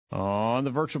On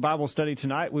the virtual Bible study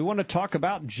tonight, we want to talk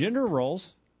about gender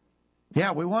roles.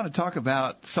 Yeah, we want to talk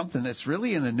about something that's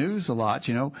really in the news a lot,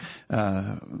 men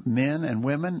and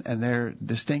women and their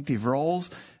distinctive roles.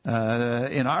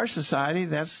 In our society,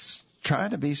 that's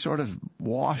trying to be sort of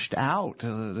washed out.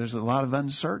 There's a lot of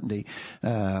uncertainty.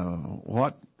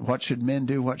 What should men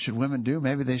do? What should women do?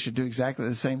 Maybe they should do exactly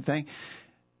the same thing.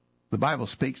 The Bible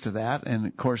speaks to that, and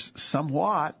of course,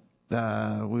 somewhat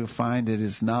we'll find it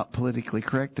is not politically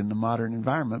correct in the modern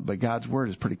environment, but God's Word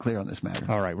is pretty clear on this matter.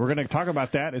 All right, we're going to talk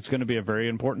about that. It's going to be a very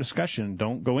important discussion.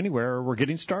 Don't go anywhere. We're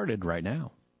getting started right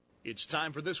now. It's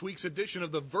time for this week's edition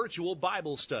of the Virtual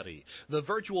Bible Study. The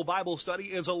Virtual Bible Study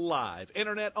is a live,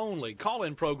 internet-only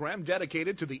call-in program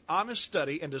dedicated to the honest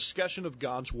study and discussion of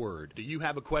God's Word. Do you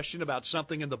have a question about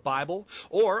something in the Bible,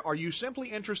 or are you simply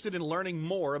interested in learning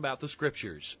more about the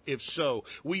Scriptures? If so,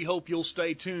 we hope you'll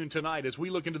stay tuned tonight as we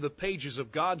look into the pages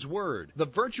of God's Word. The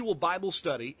Virtual Bible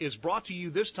Study is brought to you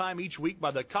this time each week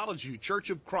by the College View Church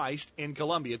of Christ in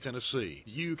Columbia, Tennessee.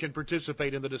 You can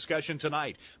participate in the discussion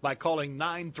tonight by calling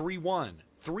 931-381-4567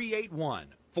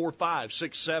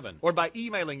 or by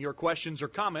emailing your questions or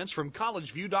comments from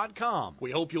collegeview.com.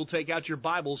 We hope you'll take out your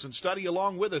Bibles and study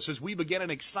along with us as we begin an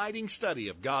exciting study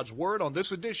of God's Word on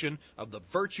this edition of the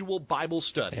Virtual Bible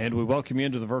Study. And we welcome you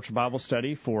into the Virtual Bible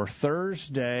Study for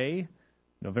Thursday,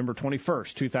 November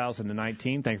 21st,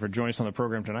 2019. Thank you for joining us on the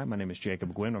program tonight. My name is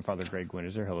Jacob Gwynn. My father, Greg Gwynn,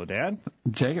 is there. Hello, Dad.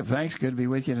 Jacob, thanks. Good to be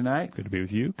with you tonight. Good to be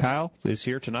with you. Kyle is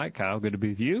here tonight. Kyle, good to be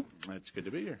with you. It's good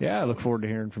to be here. Yeah, I look forward to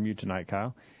hearing from you tonight,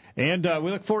 Kyle. And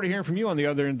we look forward to hearing from you on the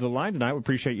other end of the line tonight. We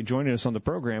appreciate you joining us on the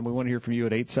program. We want to hear from you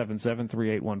at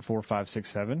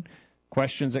 877-381-4567.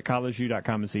 Questions at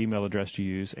collegeview.com is the email address to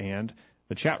use. And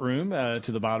the chat room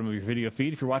to the bottom of your video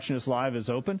feed, if you're watching us live, is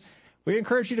open. We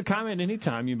encourage you to comment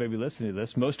anytime you may be listening to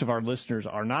this. Most of our listeners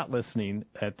are not listening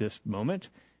at this moment,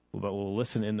 but will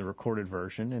listen in the recorded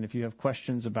version. And if you have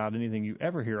questions about anything you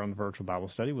ever hear on the Virtual Bible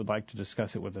Study, would like to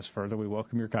discuss it with us further, we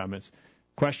welcome your comments.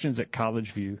 Questions at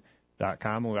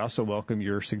collegeview.com. And we also welcome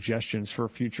your suggestions for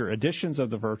future editions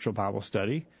of the Virtual Bible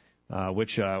Study,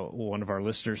 which one of our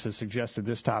listeners has suggested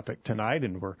this topic tonight,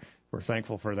 and we're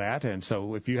thankful for that. And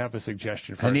so if you have a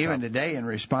suggestion for even today, in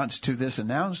response to this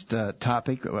announced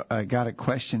topic, I got a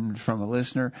question from a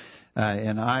listener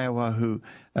in Iowa who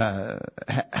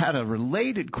had a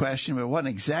related question, but it wasn't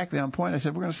exactly on point. I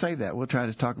said, we're going to save that. We'll try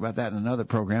to talk about that in another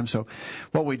program. So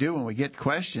what we do when we get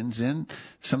questions in,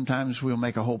 sometimes we'll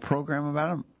make a whole program about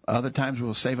them. Other times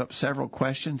we'll save up several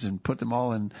questions and put them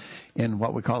all in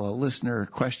what we call a listener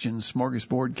question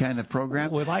smorgasbord kind of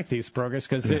program. We like these programs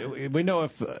because we know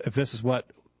if this is what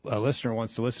a listener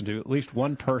wants to listen to, at least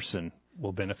one person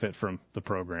will benefit from the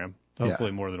program.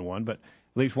 Hopefully more than one, but at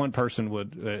least one person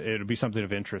would. It would be something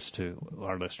of interest to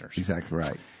our listeners. Exactly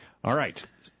right. All right.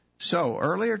 So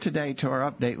earlier today to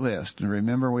our update list, and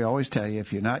remember we always tell you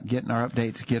if you're not getting our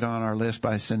updates, get on our list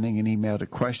by sending an email to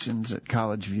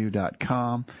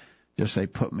questions@collegeview.com. Just say,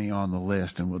 put me on the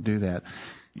list, and we'll do that.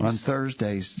 Yes. On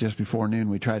Thursdays, just before noon,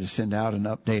 we try to send out an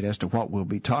update as to what we'll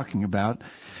be talking about.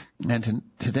 And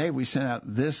today we sent out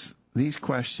these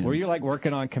questions. Were you like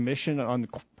working on commission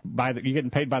you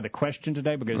getting paid by the question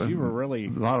today? Because you were really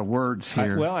a lot of words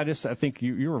here. I think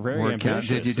you were very word ambitious.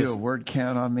 Count. Did you do a word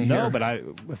count on me here? No, but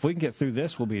if we can get through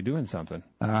this, we'll be doing something.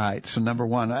 All right. So number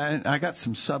one, I got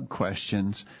some sub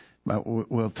questions. But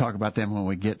we'll talk about them when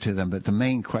we get to them. But the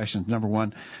main question, number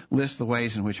one, list the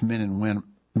ways in which men and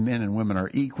women are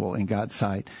equal in God's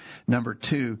sight. Number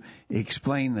two,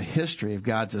 explain the history of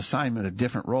God's assignment of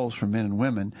different roles for men and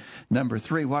women. Number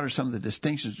three, what are some of the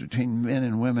distinctions between men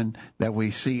and women that we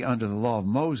see under the law of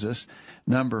Moses?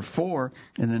 Number four,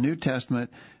 in the New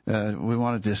Testament, we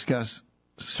want to discuss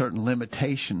certain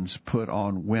limitations put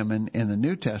on women in the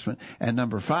New Testament. And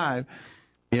number five,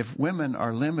 if women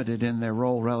are limited in their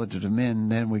role relative to men,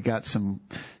 then we got some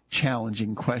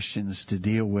challenging questions to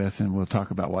deal with, and we'll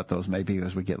talk about what those may be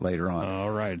as we get later on.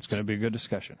 All right. It's going to be a good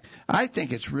discussion. I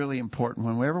think it's really important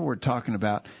whenever we're talking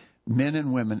about men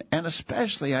and women, and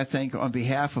especially I think on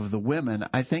behalf of the women,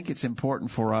 I think it's important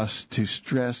for us to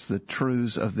stress the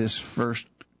truths of this first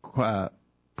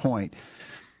point.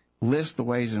 List the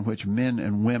ways in which men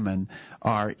and women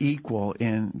are equal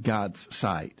in God's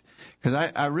sight.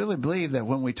 Because I really believe that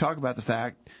when we talk about the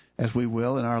fact, as we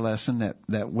will in our lesson,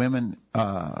 that women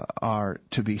are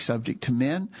to be subject to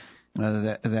men,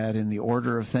 that in the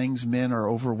order of things men are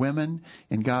over women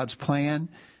in God's plan,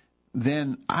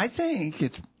 then I think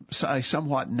it's a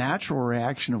somewhat natural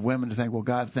reaction of women to think, well,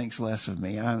 God thinks less of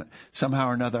me. Somehow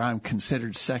or another I'm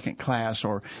considered second class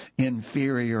or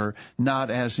inferior,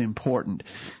 not as important.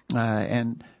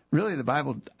 And really the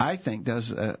Bible, I think,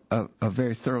 does a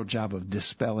very thorough job of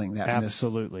dispelling that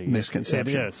absolutely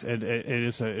misconception. It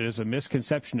is. It is a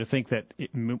misconception to think that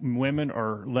women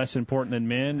are less important than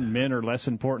men are less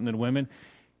important than women.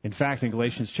 In fact, in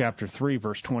Galatians chapter 3,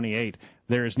 verse 28,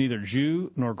 there is neither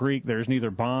Jew nor Greek, there is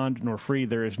neither bond nor free,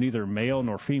 there is neither male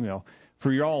nor female,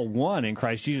 for you're all one in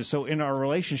Christ Jesus. So in our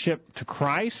relationship to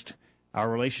Christ, our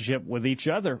relationship with each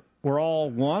other, we're all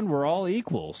one, we're all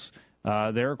equals.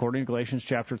 There, according to Galatians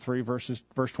chapter 3, verse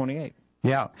 28.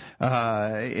 Yeah,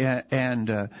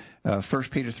 and 1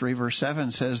 Peter 3, verse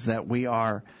 7 says that we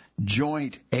are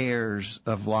joint heirs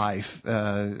of life.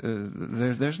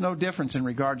 There's no difference in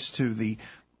regards to the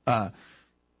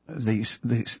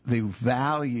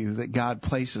value that God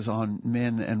places on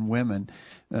men and women.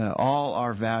 All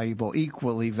are valuable,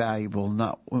 equally valuable,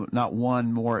 not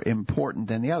one more important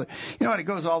than the other. You know, and it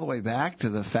goes all the way back to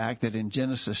the fact that in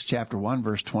Genesis chapter 1,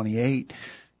 verse 28,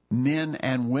 men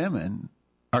and women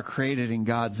are created in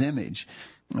God's image.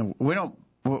 When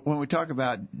we talk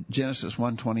about Genesis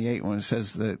 1:28, when it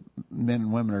says that men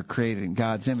and women are created in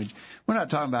God's image, we're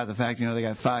not talking about the fact, they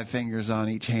got 5 fingers on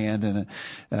each hand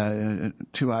and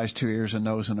 2 eyes, 2 ears, a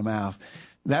nose, and a mouth.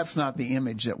 That's not the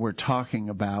image that we're talking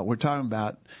about. We're talking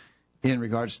about in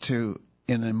regards to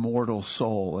an immortal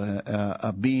soul,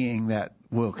 a being that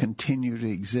will continue to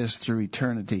exist through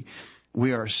eternity.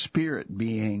 We are a spirit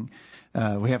being.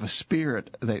 We have a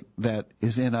spirit that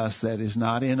is in us that is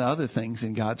not in other things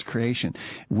in God's creation.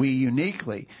 We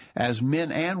uniquely, as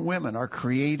men and women, are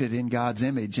created in God's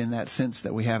image in that sense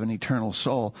that we have an eternal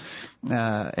soul.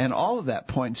 And all of that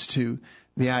points to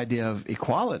the idea of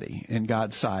equality in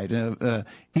God's sight,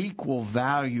 equal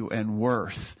value and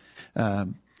worth.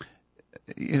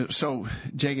 So,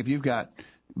 Jacob, you've got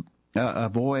a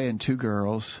boy and 2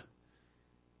 girls.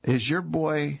 Is your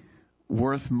boy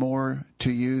worth more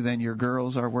to you than your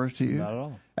girls are worth to you? Not at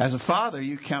all. As a father,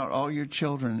 you count all your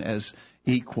children as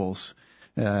equals,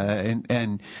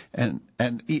 and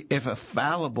if a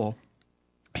fallible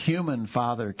human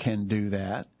father can do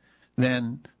that,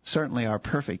 then certainly our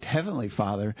perfect heavenly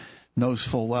Father knows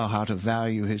full well how to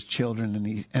value his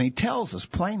children, and he tells us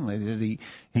plainly that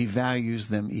he values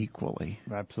them equally.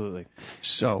 Absolutely.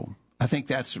 So I think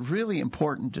that's really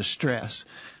important to stress.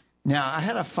 Now, I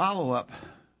had a follow-up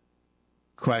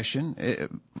question.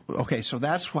 Okay, so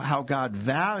that's how God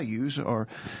values or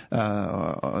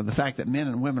the fact that men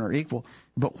and women are equal.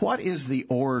 But what is the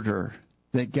order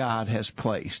that God has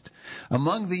placed?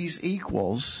 Among these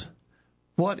equals,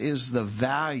 what is the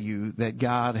value that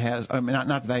God has, not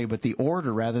the value, but the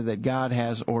order, rather, that God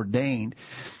has ordained?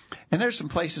 And there's some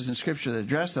places in Scripture that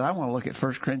address that. I want to look at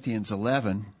 1 Corinthians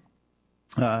 11.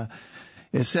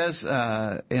 It says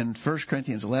in 1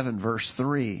 Corinthians 11, verse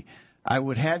 3, I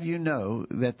would have you know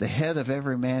that the head of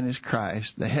every man is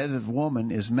Christ, the head of the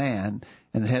woman is man,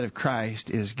 and the head of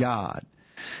Christ is God.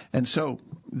 And so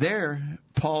there,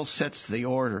 Paul sets the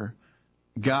order: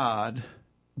 God,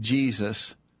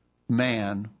 Jesus,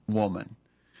 man, woman.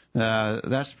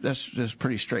 That's just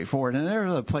pretty straightforward. And there are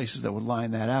other places that would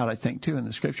line that out, I think, too, in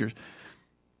the Scriptures.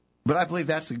 But I believe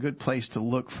that's a good place to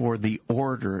look for the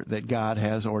order that God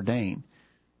has ordained.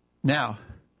 Now,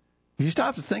 if you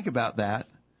stop to think about that,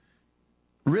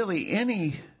 really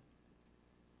any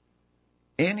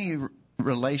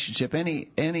relationship,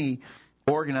 any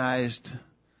organized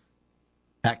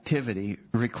activity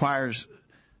requires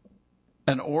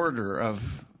an order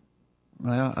of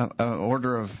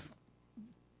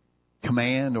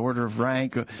command, order of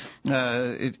rank. It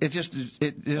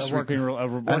is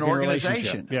an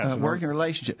organization, yes, a working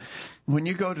relationship. When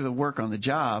you go to the work on the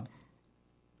job,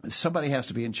 somebody has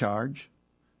to be in charge.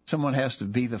 Someone has to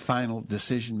be the final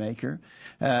decision maker.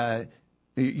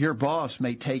 Your boss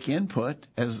may take input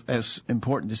as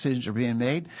important decisions are being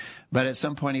made, but at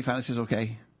some point he finally says,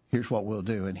 okay, here's what we'll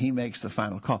do, and he makes the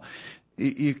final call.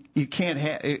 You can't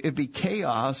it'd be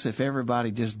chaos if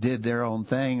everybody just did their own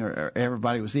thing, or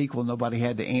everybody was equal, nobody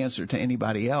had to answer to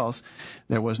anybody else.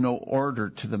 There was no order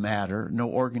to the matter, no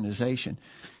organization.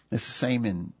 It's the same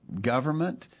in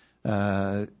government.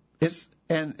 It's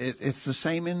the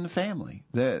same in the family.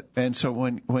 And so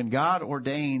when God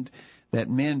ordained that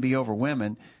men be over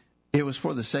women, it was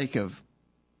for the sake of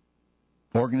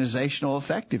organizational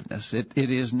effectiveness. It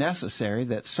is necessary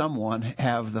that someone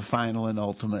have the final and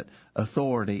ultimate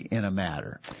authority in a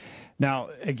matter. Now,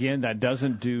 again, that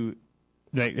doesn't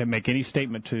make any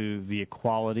statement to the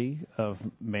equality of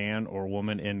man or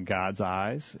woman in God's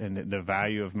eyes, and the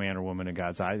value of man or woman in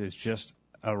God's eyes. It's just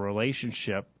a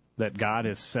relationship that God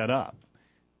has set up.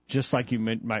 Just like you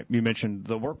mentioned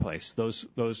the workplace, those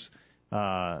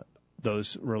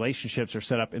relationships are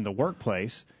set up in the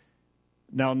workplace.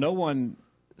 Now, no one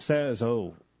says,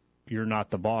 oh, you're not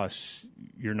the boss,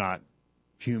 you're not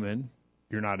human,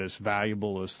 you're not as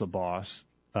valuable as the boss,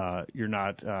 you're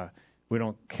not, we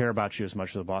don't care about you as much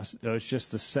as the boss. No, it's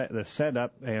just the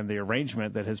setup and the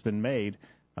arrangement that has been made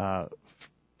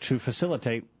to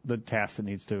facilitate the task that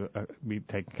needs to be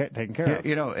taken care of.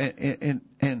 You know,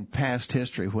 in past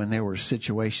history, when there were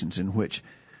situations in which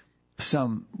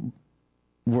some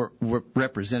were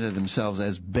represented themselves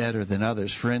as better than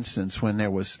others, for instance, when there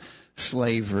was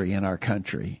slavery in our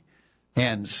country,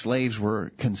 and slaves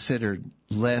were considered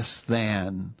less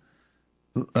than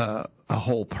a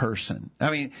whole person.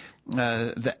 I mean,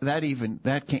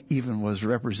 that even was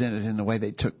represented in the way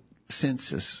they took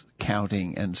census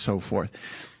counting and so forth.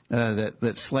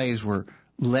 That slaves were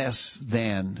less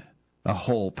than a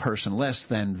whole person,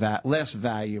 less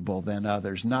valuable than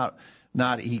others, not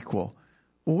equal.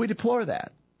 Well, we deplore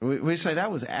that. We say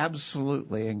that was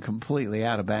absolutely and completely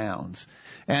out of bounds,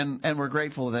 and we're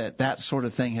grateful that that sort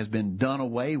of thing has been done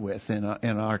away with in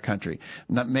our country.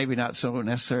 Maybe not so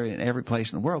necessary in every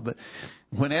place in the world, but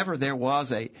whenever there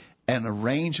was an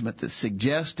arrangement that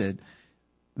suggested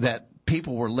that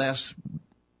people were less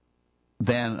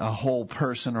than a whole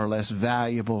person or less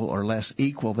valuable or less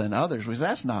equal than others, was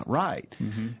that's not right.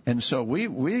 Mm-hmm. And so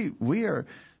we are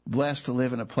blessed to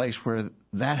live in a place where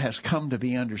that has come to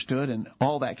be understood and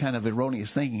all that kind of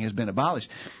erroneous thinking has been abolished.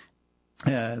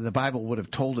 The Bible would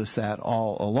have told us that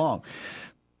all along.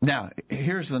 Now,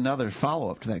 here's another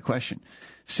follow-up to that question.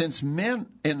 Since men,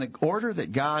 in the order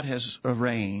that God has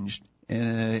arranged,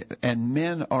 and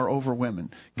men are over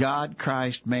women, God,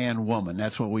 Christ, man, woman.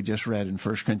 That's what we just read in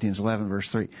 1 Corinthians 11, verse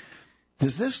 3.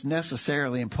 Does this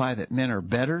necessarily imply that men are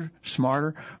better,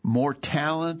 smarter, more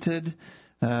talented,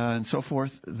 and so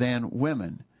forth than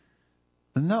women?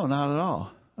 No, not at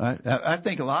all. I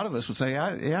think a lot of us would say,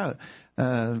 there's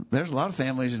a lot of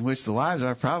families in which the wives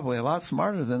are probably a lot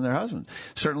smarter than their husbands,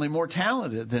 certainly more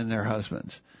talented than their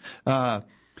husbands. But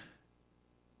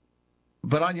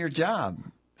on your job,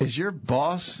 is your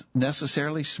boss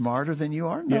necessarily smarter than you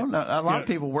are? No, not. A lot of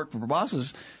people work for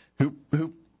bosses who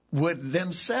would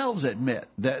themselves admit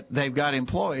that they've got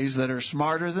employees that are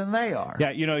smarter than they are.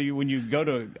 Yeah, when you go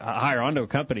to hire onto a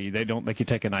company, they don't make you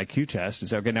take an IQ test and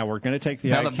say, okay, now we're going to take the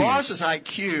IQ. Now, the boss's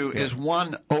IQ is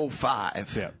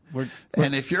 105. Yeah.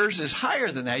 And if yours is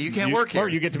higher than that, you can't work here. Or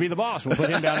you get to be the boss. We'll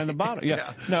put him down in the bottom.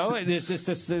 Yeah. No, it's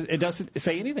just it doesn't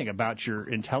say anything about your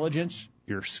intelligence,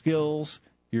 your skills,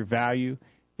 your value.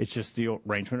 It's just the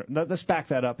arrangement. Let's back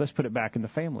that up. Let's put it back in the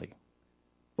family.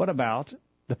 What about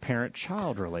the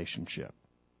parent-child relationship?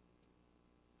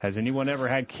 Has anyone ever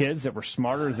had kids that were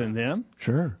smarter than them?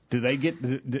 Sure. Do they get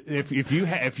if you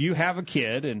have a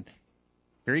kid and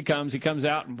here he comes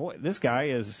out and boy, this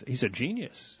guy he's a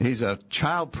genius. He's a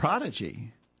child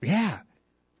prodigy. Yeah.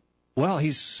 Well,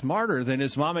 he's smarter than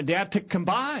his mom and dad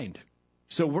combined.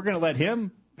 So we're going to let he'll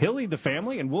lead the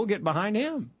family, and we'll get behind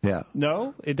him. Yeah.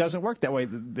 No, it doesn't work that way.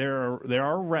 There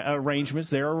are arrangements,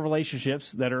 there are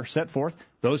relationships that are set forth.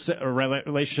 Those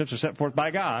relationships are set forth by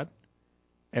God,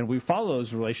 and we follow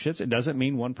those relationships. It doesn't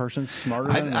mean one person's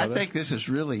smarter than another. I think this is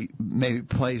really maybe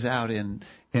plays out in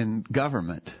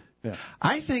government. Yeah.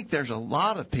 I think there's a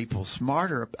lot of people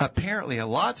smarter, apparently a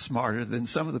lot smarter than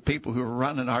some of the people who are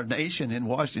running our nation in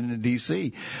Washington,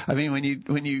 D.C. I mean,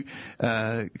 when you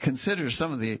consider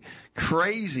some of the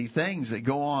crazy things that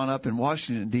go on up in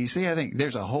Washington, D.C., I think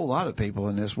there's a whole lot of people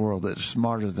in this world that are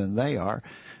smarter than they are.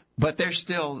 But they're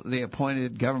still the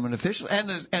appointed government officials.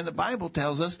 And the Bible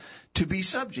tells us to be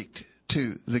subject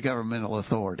to the governmental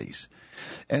authorities.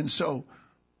 And so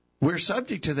we're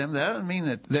subject to them. That doesn't mean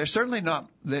that they're certainly not,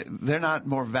 they're not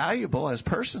more valuable as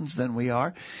persons than we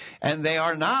are. And they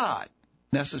are not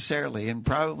necessarily, and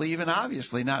probably even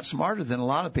obviously not smarter than a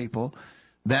lot of people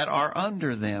that are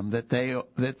under them, that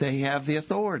they have the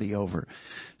authority over.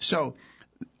 So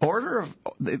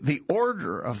the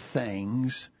order of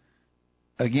things,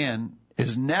 again,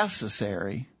 is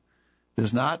necessary.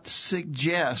 Does not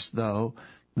suggest, though,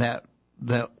 that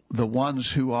the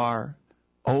ones who are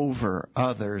over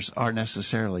others are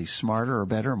necessarily smarter or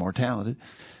better or more talented.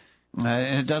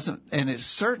 And it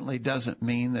certainly doesn't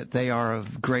mean that they are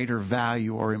of greater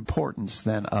value or importance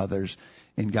than others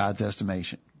in God's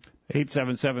estimation.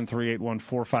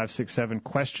 877-381-4567,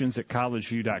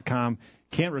 questions@collegeview.com.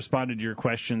 Kent responded to your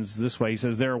questions this way. He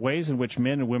says, there are ways in which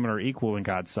men and women are equal in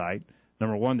God's sight.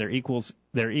 Number one, they're equals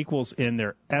in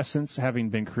their essence, having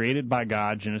been created by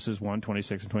God, Genesis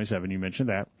 1:26 and 27. You mentioned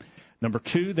that. Number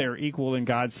two, they're equal in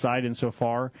God's sight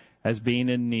insofar as being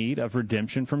in need of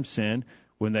redemption from sin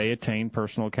when they attain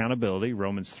personal accountability,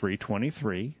 Romans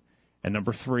 3:23. And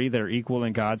number 3, they're equal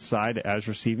in God's sight as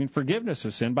receiving forgiveness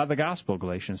of sin by the gospel,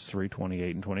 Galatians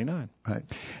 3:28 and 29. Right.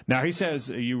 Now, he says,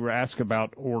 you were asked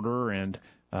about order, and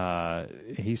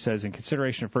he says, in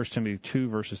consideration of 1 Timothy 2,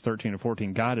 verses 13 and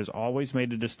 14, God has always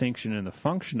made a distinction in the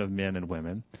function of men and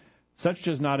women. Such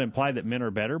does not imply that men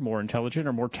are better, more intelligent,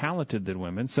 or more talented than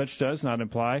women. Such does not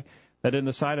imply that in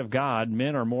the sight of God,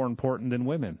 men are more important than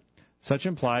women. Such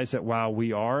implies that while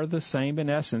we are the same in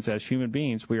essence as human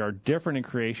beings, we are different in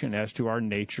creation as to our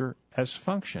nature as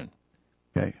function.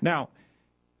 Okay. Now,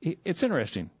 it's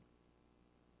interesting.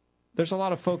 There's a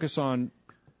lot of focus on,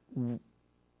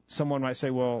 someone might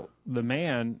say, well, the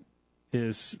man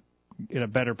is in a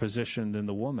better position than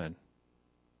the woman.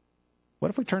 What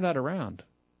if we turn that around?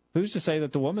 Who's to say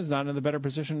that the woman's not in a better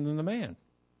position than the man?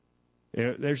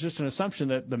 There's just an assumption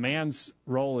that the man's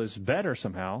role is better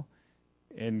somehow.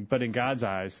 But in God's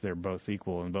eyes, they're both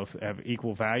equal and both have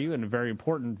equal value and a very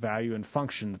important value and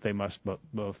function that they must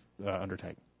both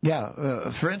undertake. Yeah.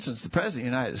 For instance, the President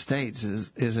of the United States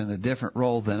is in a different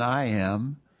role than I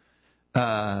am.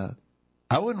 I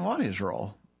wouldn't want his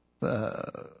role.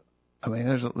 I mean,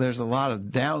 there's a lot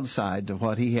of downside to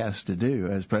what he has to do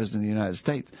as President of the United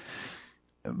States.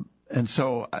 And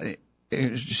so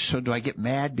do I get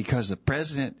mad because the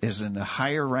President is in a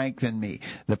higher rank than me?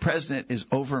 The President is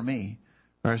over me.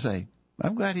 Or I say,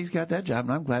 I'm glad he's got that job,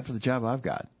 and I'm glad for the job I've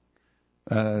got.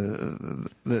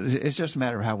 It's just a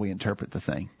matter of how we interpret the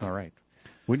thing. All right.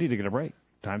 We need to get a break.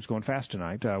 Time's going fast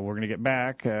tonight. We're going to get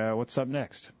back. What's up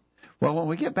next? Well, when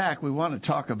we get back, we want to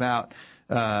talk about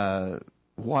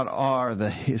what are the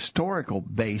historical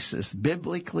basis,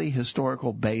 biblically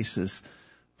historical basis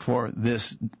for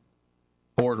this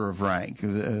order of rank,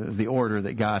 the order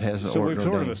that God has ordained. So we've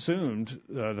sort of assumed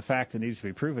the fact that needs to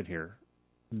be proven here.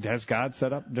 Has God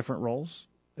set up different roles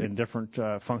in different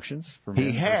functions? For men?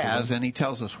 He has, and he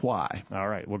tells us why. All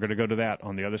right, we're going to go to that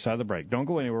on the other side of the break. Don't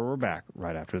go anywhere. We're back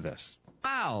right after this.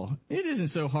 Wow, it isn't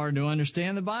so hard to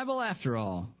understand the Bible after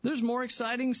all. There's more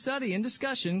exciting study and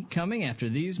discussion coming after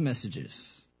these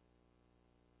messages.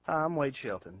 Hi, I'm Wade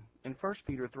Shelton. In 1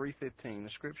 Peter 3:15,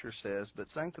 the Scripture says, "But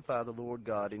sanctify the Lord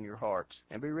God in your hearts,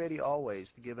 and be ready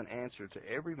always to give an answer to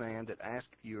every man that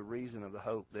asketh you a reason of the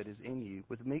hope that is in you,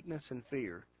 with meekness and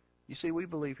fear." You see, we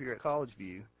believe here at College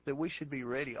View that we should be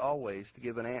ready always to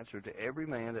give an answer to every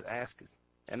man that asketh.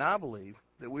 And I believe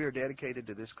that we are dedicated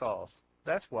to this cause.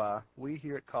 That's why we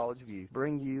here at College View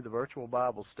bring you the virtual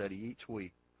Bible study each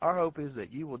week. Our hope is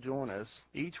that you will join us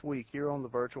each week here on the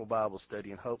virtual Bible study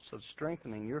in hopes of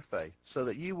strengthening your faith, so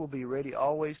that you will be ready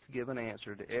always to give an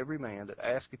answer to every man that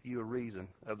asketh you a reason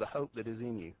of the hope that is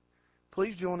in you.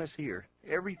 Please join us here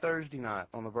every Thursday night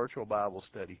on the virtual Bible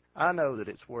study. I know that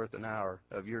it's worth an hour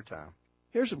of your time.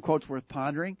 Here's some quotes worth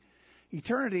pondering.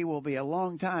 Eternity will be a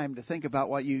long time to think about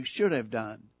what you should have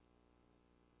done.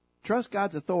 Trust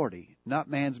God's authority, not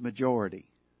man's majority.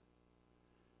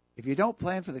 If you don't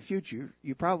plan for the future,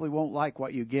 you probably won't like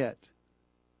what you get.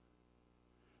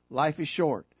 Life is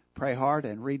short. Pray hard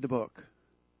and read the book.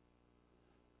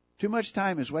 Too much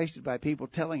time is wasted by people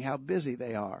telling how busy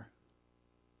they are.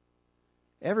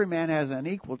 Every man has an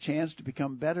equal chance to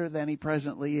become better than he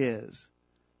presently is.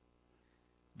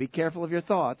 Be careful of your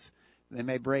thoughts. They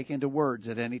may break into words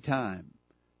at any time.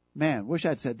 Man, wish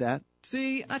I'd said that.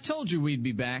 See, I told you we'd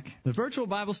be back. The virtual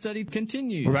Bible study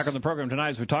continues. We're back on the program tonight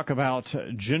as we talk about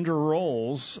gender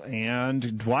roles,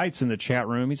 and Dwight's in the chat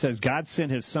room. He says, God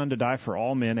sent his son to die for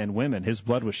all men and women. His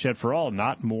blood was shed for all,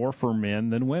 not more for men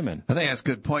than women. I think that's a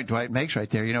good point Dwight makes right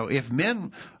there. You know, if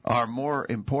men are more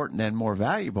important and more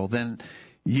valuable, then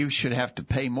you should have to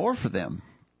pay more for them.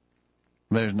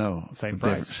 There's no same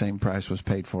price. Same price was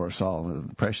paid for us all.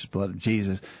 The precious blood of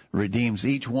Jesus redeems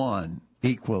each one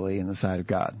equally in the sight of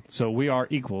God. So we are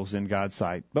equals in God's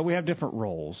sight, but we have different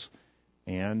roles,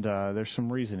 and there's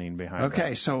some reasoning behind that.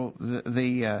 Okay, so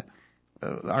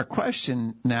our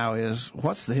question now is,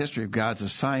 what's the history of God's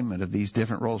assignment of these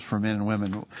different roles for men and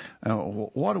women?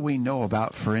 What do we know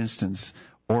about, for instance,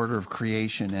 order of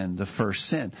creation and the first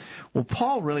sin? Well,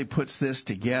 Paul really puts this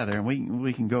together, and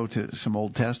we can go to some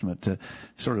Old Testament to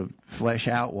sort of flesh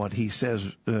out what he says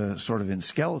sort of in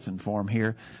skeleton form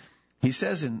here. He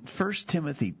says in 1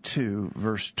 Timothy 2,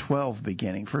 verse 12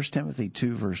 beginning, 1 Timothy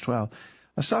 2, verse 12,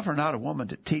 "Suffer not a woman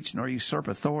to teach nor usurp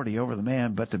authority over the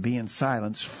man, but to be in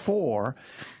silence for..."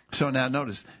 So now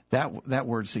notice, that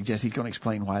word suggests he's going to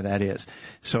explain why that is.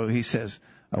 So he says,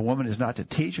 a woman is not to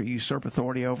teach or usurp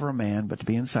authority over a man, but to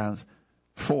be in silence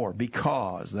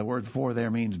because. The word for there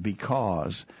means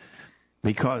because.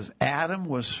 Because Adam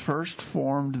was first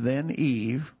formed, then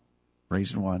Eve,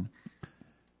 reason one.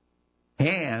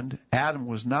 And Adam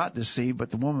was not deceived, but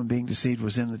the woman being deceived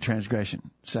was in the transgression.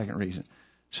 Second reason.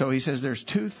 So he says there's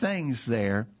two things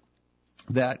there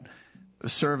that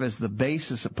serve as the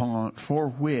basis for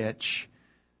which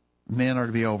men are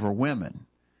to be over women.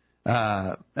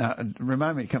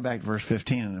 Remind me to come back to verse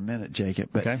 15 in a minute, Jacob.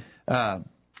 But, okay.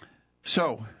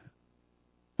 So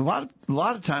a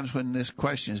lot of times when this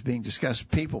question is being discussed,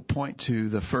 people point to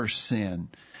the first sin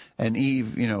and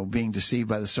Eve, being deceived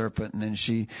by the serpent, and then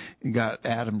she got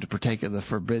Adam to partake of the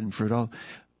forbidden fruit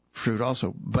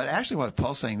also. But actually what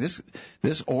Paul's saying,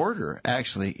 this order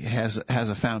actually has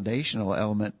a foundational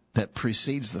element that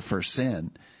precedes the first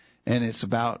sin, and it's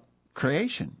about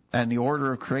creation and the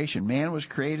order of creation. Man was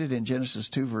created in Genesis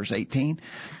 2 verse 18,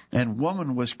 and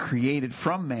woman was created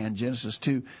from man, Genesis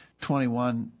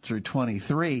 2:21 through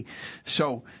 23.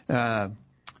 So,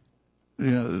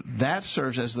 that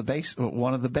serves as the base,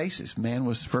 one of the bases. Man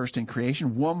was first in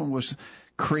creation. Woman was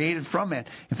created from man.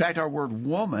 In fact, our word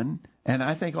woman, and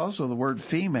I think also the word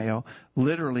female,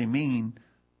 literally mean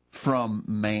from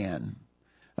man.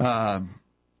 And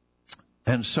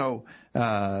so,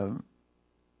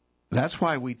 that's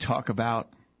why we talk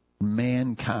about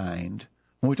mankind.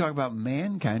 When we talk about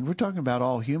mankind, we're talking about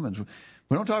all humans.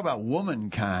 We don't talk about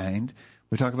womankind.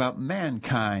 We talk about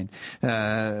mankind,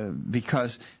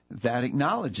 because that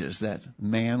acknowledges that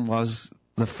man was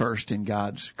the first in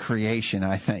God's creation,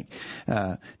 I think.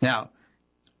 Now,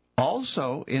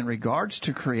 also in regards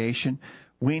to creation,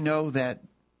 we know that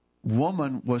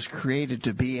woman was created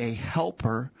to be a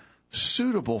helper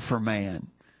suitable for man.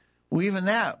 Well, even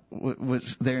that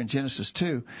was there in Genesis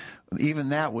 2. Even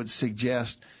that would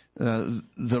suggest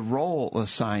the role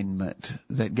assignment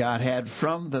that God had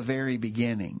from the very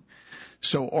beginning.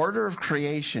 So order of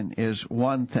creation is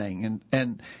one thing,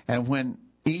 and when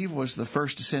Eve was the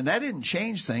first to sin, that didn't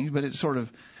change things, but it sort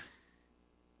of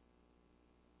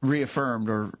reaffirmed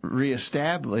or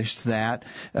reestablished that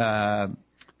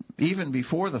even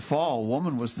before the fall,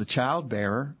 woman was the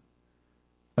childbearer.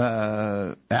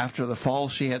 After the fall,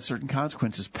 she had certain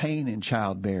consequences, pain in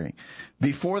childbearing.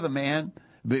 Before the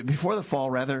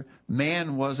fall,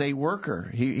 man was a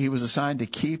worker. He was assigned to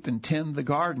keep and tend the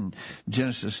garden.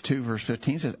 Genesis 2 verse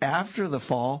 15 says, after the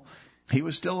fall, he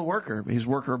was still a worker. His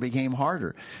worker became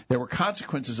harder. There were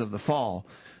consequences of the fall.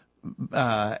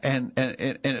 And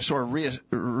it sort of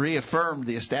reaffirmed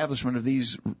the establishment of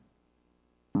these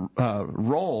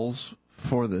roles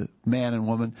for the man and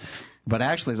woman. But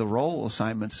actually the role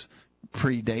assignments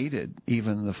predated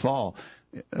even the fall.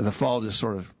 The fall just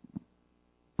sort of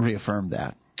reaffirmed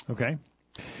that. Okay.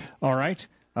 All right.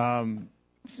 Kent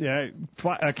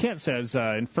says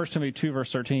in 1 Timothy 2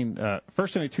 verse 13, 1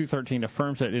 Timothy 2:13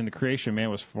 affirms that in the creation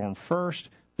man was formed first,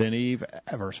 then Eve.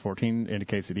 Verse 14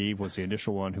 indicates that Eve was the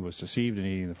initial one who was deceived in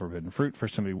eating the forbidden fruit. 1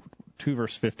 Timothy 2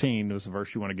 verse 15 was the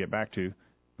verse you want to get back to. You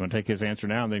want to take his answer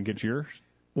now and then get yours?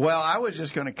 Well, I was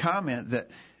just going to comment that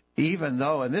even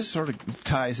though, and this sort of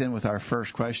ties in with our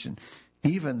first question,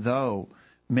 even though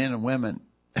men and women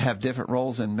have different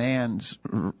roles and man's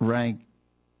rank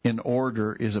in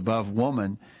order is above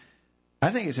woman, I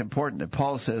think it's important that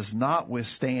Paul says,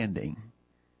 notwithstanding.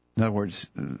 In other words,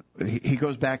 he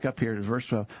goes back up here to verse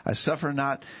 12. I suffer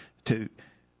not a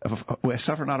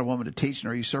woman to teach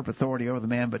nor usurp authority over the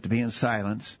man, but to be in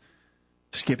silence.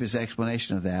 Skip his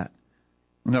explanation of that.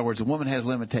 In other words, a woman has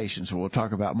limitations, so we'll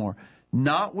talk about more.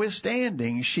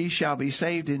 Notwithstanding, she shall be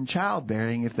saved in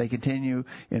childbearing if they continue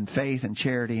in faith and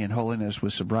charity and holiness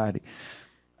with sobriety.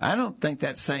 I don't think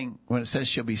that's saying, when it says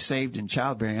she'll be saved in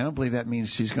childbearing, I don't believe that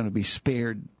means she's going to be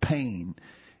spared pain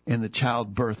in the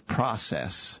childbirth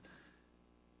process.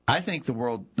 I think the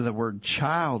word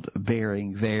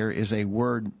childbearing there is a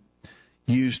word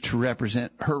used to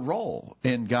represent her role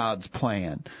in God's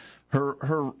plan.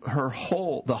 Her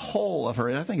whole, the whole of her,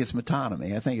 I think it's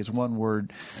metonymy. I think it's one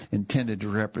word intended to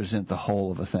represent the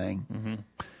whole of a thing. Mm-hmm.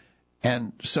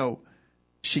 And so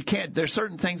there's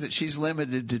certain things that she's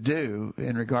limited to do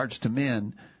in regards to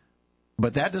men,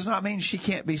 but that does not mean she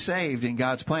can't be saved in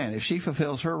God's plan. If she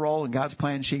fulfills her role in God's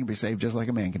plan, she can be saved just like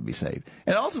a man can be saved.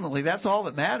 And ultimately, that's all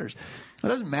that matters. It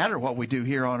doesn't matter what we do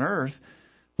here on earth,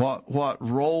 what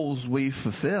roles we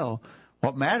fulfill.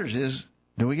 What matters is,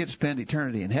 do we get to spend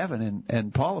eternity in heaven?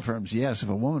 And Paul affirms, yes, if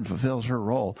a woman fulfills her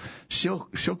role, she'll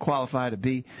qualify to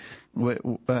be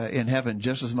in heaven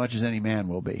just as much as any man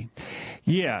will be.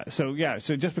 So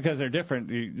just because they're different,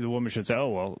 the woman should say, oh,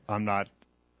 well, I'm not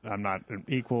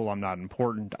equal, I'm not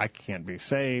important, I can't be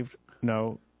saved.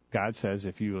 No, God says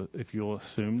if you'll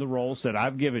assume the roles that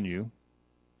I've given you,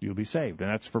 you'll be saved. And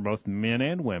that's for both men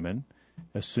and women.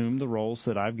 Assume the roles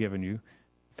that I've given you,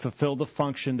 fulfill the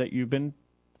function that you've been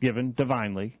given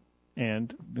divinely,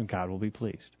 and God will be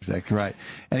pleased. Exactly right.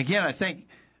 And again, I think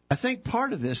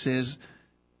part of this is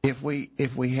if we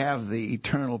have the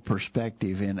eternal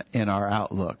perspective in our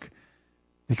outlook,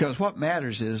 because what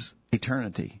matters is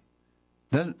eternity.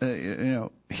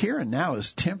 Here and now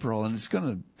is temporal, and it's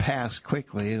going to pass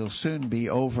quickly. It'll soon be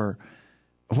over.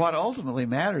 What ultimately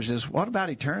matters is, what about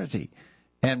eternity?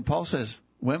 And Paul says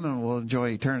women will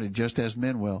enjoy eternity just as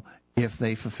men will if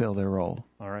they fulfill their role.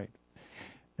 All right.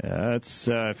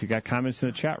 If you got comments in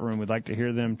the chat room, we'd like to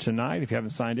hear them tonight. If you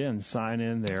haven't signed in, sign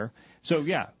in there. So,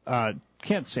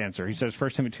 Kent's answer, he says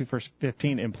 1 Timothy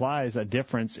 2:15 implies a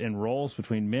difference in roles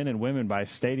between men and women by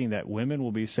stating that women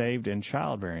will be saved in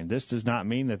childbearing. This does not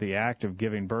mean that the act of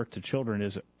giving birth to children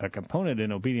is a component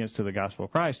in obedience to the gospel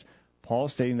of Christ. Paul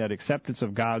is stating that acceptance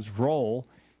of God's role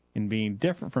in being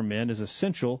different from men is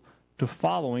essential to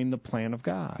following the plan of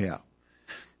God. Yeah.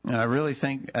 And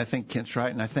I think Kent's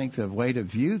right, and I think the way to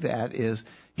view that is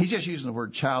he's just using the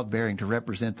word childbearing to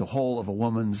represent the whole of a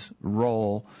woman's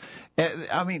role.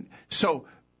 So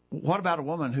what about a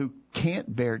woman who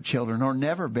can't bear children or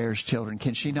never bears children?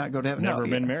 Can she not go to heaven? Never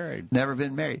been married. Never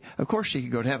been married. Of course she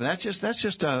could go to heaven. That's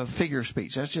just a figure of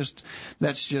speech.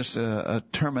 That's just a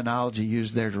terminology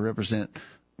used there to represent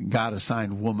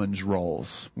God-assigned woman's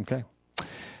roles. Okay.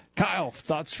 Kyle,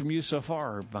 thoughts from you so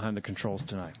far behind the controls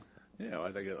tonight?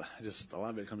 I think a lot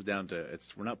of it comes down to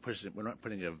we're not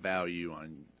putting a value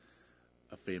on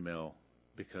a female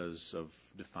because of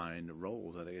defined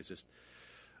roles. I think it's just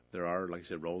there are, like I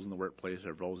said, roles in the workplace,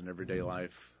 there are roles in everyday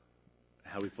life.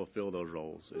 How we fulfill those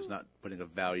roles is not putting a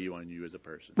value on you as a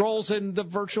person. Roles in the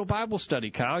virtual Bible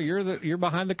study, Kyle. You're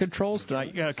behind the controls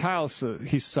tonight. Yeah, Kyle's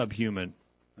he's subhuman.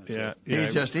 Yeah,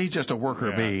 he's just a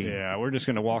worker bee. Yeah, we're just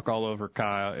going to walk all over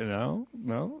Kyle.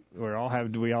 No, we all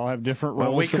have different roles.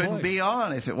 Well, we couldn't be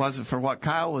on if it wasn't for what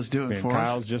Kyle was doing for us.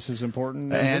 Kyle's just as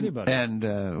important as anybody.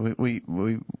 And we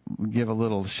give a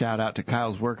little shout out to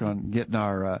Kyle's work on getting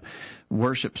our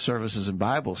worship services and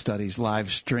Bible studies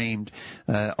live streamed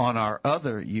on our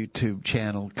other YouTube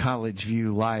channel, College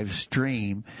View Live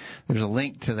Stream. There's a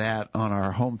link to that on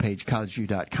our homepage,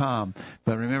 collegeview.com.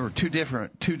 But remember, two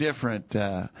different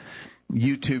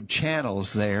YouTube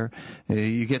channels there.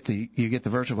 You get the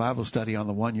virtual Bible study on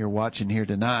the one you're watching here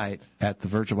tonight at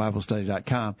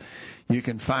thevirtualbiblestudy.com. You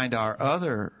can find our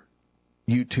other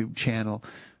YouTube channel,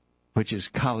 which is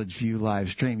College View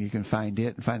Live Stream. You can find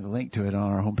it and find the link to it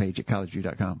on our homepage at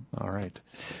collegeview.com. All right.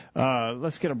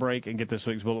 Let's get a break and get this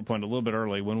week's bullet point a little bit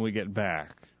early. When we get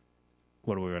back,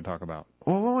 what are we going to talk about?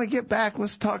 Well, when we get back,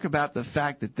 let's talk about the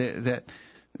fact that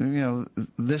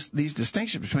these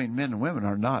distinctions between men and women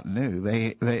are not new.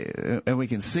 And we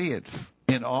can see it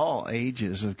in all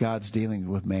ages of God's dealing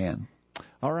with man.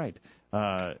 All right.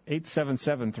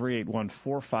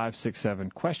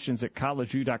 877-381-4567. Questions at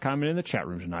collegeview.com and in the chat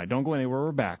room tonight. Don't go anywhere.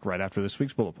 We're back right after this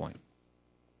week's bullet point.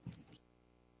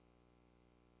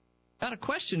 Got a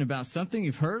question about something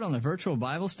you've heard on the virtual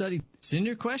Bible study? Send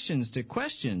your questions to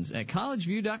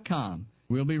questions@collegeview.com.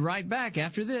 We'll be right back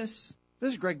after this.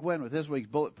 This is Greg Gwynn with this week's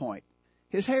bullet point.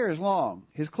 His hair is long,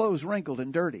 his clothes wrinkled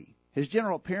and dirty, his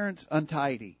general appearance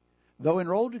untidy. Though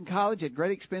enrolled in college at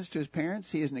great expense to his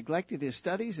parents, he has neglected his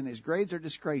studies and his grades are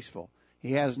disgraceful.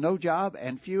 He has no job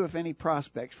and few, if any,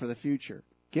 prospects for the future.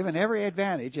 Given every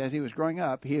advantage as he was growing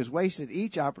up, he has wasted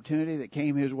each opportunity that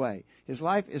came his way. His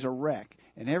life is a wreck,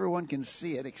 and everyone can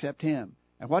see it except him.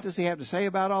 And what does he have to say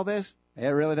about all this? It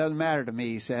really doesn't matter to me,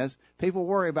 he says. People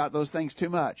worry about those things too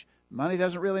much. Money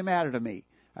doesn't really matter to me.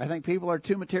 I think people are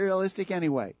too materialistic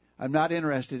anyway. I'm not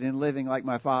interested in living like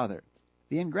my father.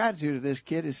 The ingratitude of this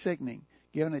kid is sickening.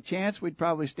 Given a chance, we'd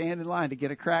probably stand in line to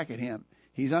get a crack at him.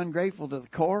 He's ungrateful to the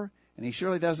core, and he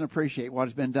surely doesn't appreciate what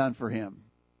has been done for him.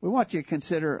 We want you to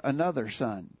consider another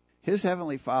son. His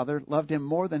heavenly Father loved him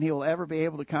more than he will ever be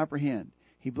able to comprehend.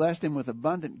 He blessed him with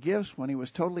abundant gifts when he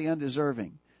was totally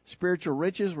undeserving. Spiritual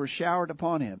riches were showered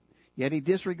upon him, yet he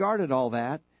disregarded all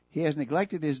that. He has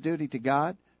neglected his duty to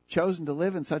God, chosen to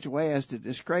live in such a way as to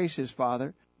disgrace his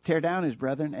father, tear down his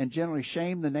brethren, and generally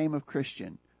shame the name of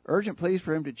Christian. Urgent pleas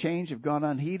for him to change have gone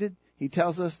unheeded. He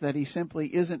tells us that he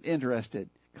simply isn't interested,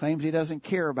 claims he doesn't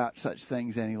care about such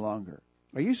things any longer.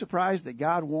 Are you surprised that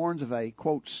God warns of a,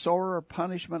 quote, sorer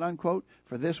punishment, unquote,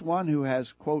 for this one who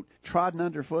has, quote, trodden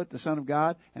underfoot the Son of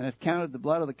God, and hath counted the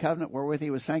blood of the covenant wherewith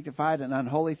he was sanctified an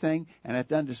unholy thing, and hath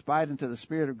done despite unto the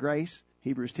Spirit of grace?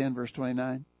 Hebrews 10, verse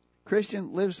 29.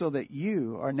 Christian, live so that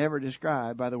you are never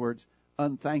described by the words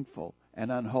unthankful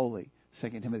and unholy. 2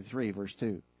 Timothy 3, verse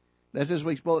 2. That's this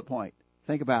week's bullet point.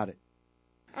 Think about it.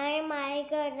 I'm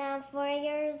Micah, and I'm 4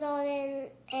 years old,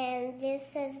 and this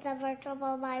is the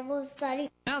Virtual Bible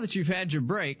Study. Now that you've had your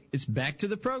break, it's back to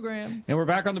the program. And we're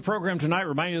back on the program tonight.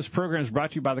 Reminding you this program is brought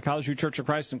to you by the College View Church of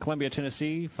Christ in Columbia,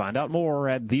 Tennessee. Find out more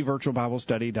at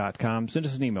thevirtualbiblestudy.com. Send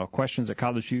us an email,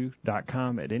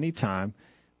 questions@collegeview.com at any time.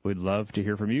 We'd love to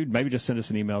hear from you. Maybe just send us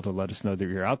an email to let us know that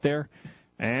you're out there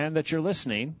and that you're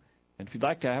listening. And if you'd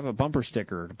like to have a bumper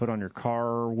sticker to put on your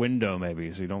car window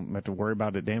maybe so you don't have to worry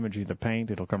about it damaging the paint,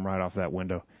 it'll come right off that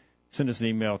window. Send us an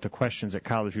email to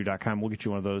questions@collegeview.com. We'll get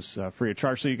you one of those free of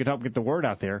charge so you can help get the word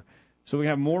out there so we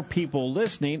have more people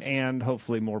listening and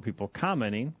hopefully more people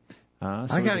commenting.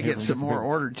 I got to get some more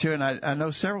ordered, too, and I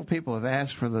know several people have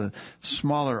asked for the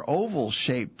smaller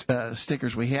oval-shaped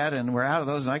stickers we had, and we're out of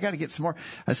those, and I got to get some more.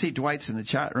 I see Dwight's in the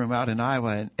chat room out in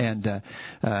Iowa, and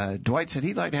Dwight said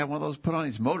he'd like to have one of those put on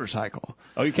his motorcycle.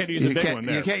 Oh, you can't use a big one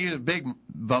there. You can't use a big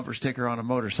bumper sticker on a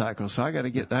motorcycle, so I got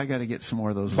to get some more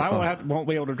of those. I won't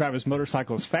be able to drive his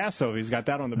motorcycle as fast, though, if he's got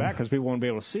that on the back, because people won't be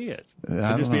able to see it.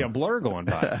 It'll just be a blur going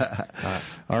by.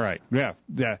 All right.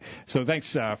 Yeah. So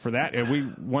thanks for that. And we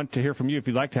want to hear from you if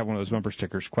you'd like to have one of those bumper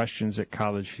stickers,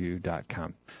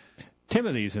 questions@collegeview.com.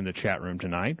 Timothy's in the chat room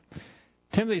tonight.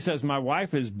 Timothy says, my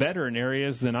wife is better in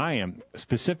areas than I am.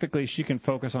 Specifically, she can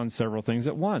focus on several things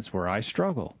at once where I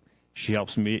struggle. She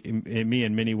helps me in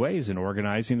many ways in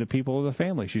organizing the people of the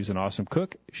family. She's an awesome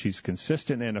cook. She's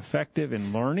consistent and effective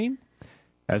in learning.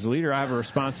 As a leader, I have a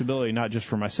responsibility not just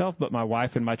for myself, but my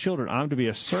wife and my children. I'm to be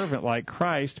a servant like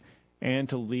Christ and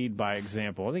to lead by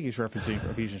example. I think he's referencing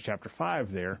Ephesians chapter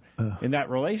 5 there. In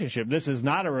that relationship, this is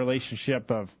not a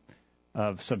relationship of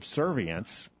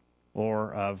subservience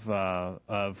or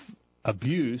of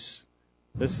abuse.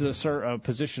 This is a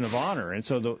position of honor. And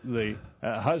so the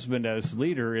husband as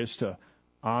leader is to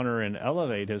honor and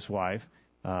elevate his wife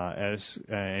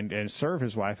and serve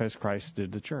his wife as Christ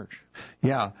did the church.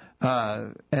 Yeah.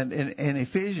 And in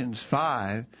Ephesians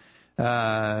 5,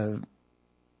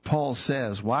 Paul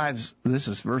says, wives, this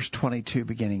is verse 22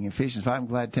 beginning, Ephesians 5. I'm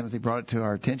glad Timothy brought it to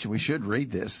our attention. We should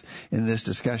read this in this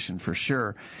discussion for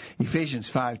sure. Ephesians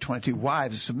 5:22,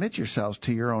 wives, submit yourselves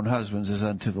to your own husbands as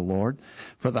unto the Lord.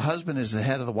 For the husband is the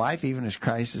head of the wife, even as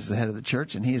Christ is the head of the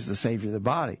church, and he is the Savior of the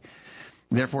body.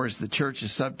 Therefore, as the church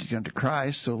is subject unto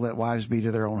Christ, so let wives be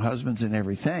to their own husbands in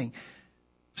everything.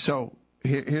 So,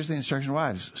 here's the instruction,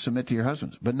 wives, submit to your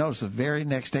husbands. But notice the very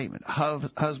next statement.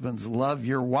 Husbands, love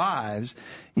your wives,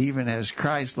 even as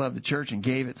Christ loved the church and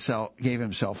gave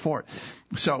himself for it.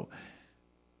 So,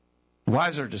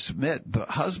 wives are to submit, but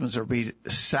husbands are to be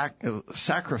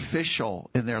sacrificial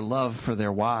in their love for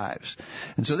their wives.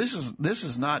 And so this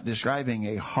is not describing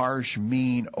a harsh,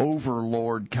 mean,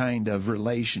 overlord kind of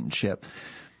relationship.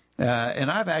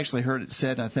 And I've actually heard it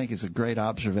said, and I think it's a great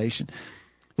observation,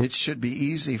 it should be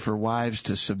easy for wives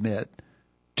to submit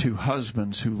to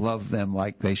husbands who love them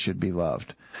like they should be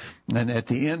loved. And at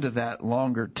the end of that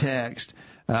longer text,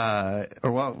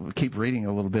 we'll keep reading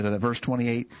a little bit of that. Verse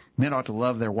 28, men ought to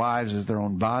love their wives as their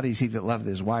own bodies. He that loveth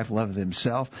his wife loveth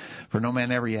himself. For no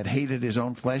man ever yet hated his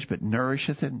own flesh, but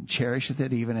nourisheth it and cherisheth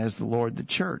it, even as the Lord the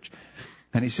church.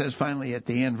 And he says finally at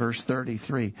the end, verse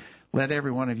 33, let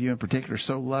every one of you in particular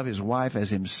so love his wife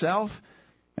as himself,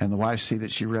 and the wife see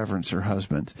that she reverence her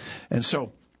husband. And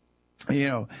so,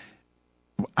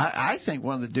 I think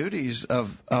one of the duties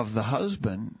of the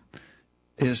husband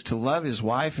is to love his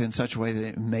wife in such a way that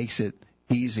it makes it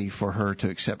easy for her to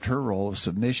accept her role of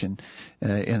submission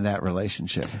in that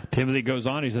relationship. Timothy goes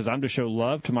on, he says, I'm to show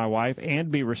love to my wife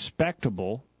and be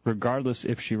respectable regardless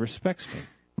if she respects me.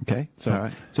 Okay. So, all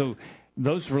right. So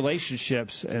those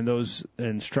relationships and those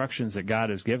instructions that God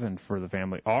has given for the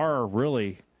family are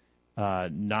really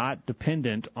not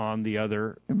dependent on the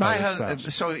other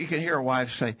spouse. So you can hear a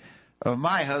wife say,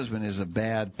 my husband is a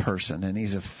bad person, and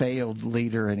he's a failed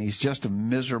leader, and he's just a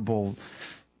miserable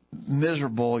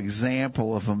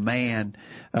example of a man.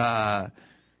 I'm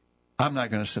not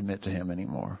going to submit to him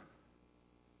anymore.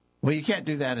 Well, you can't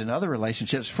do that in other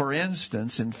relationships. For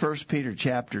instance, in 1 Peter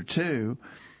chapter 2,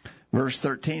 verse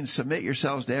 13, submit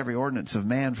yourselves to every ordinance of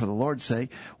man for the Lord's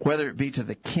sake, whether it be to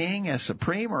the king as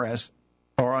supreme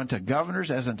or unto governors,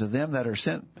 as unto them that are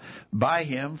sent by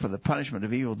him for the punishment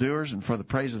of evildoers and for the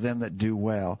praise of them that do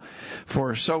well.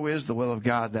 For so is the will of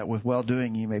God, that with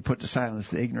well-doing ye may put to silence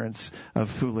the ignorance of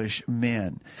foolish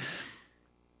men.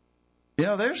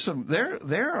 There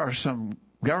are some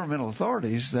governmental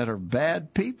authorities that are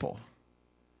bad people.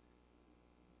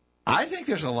 I think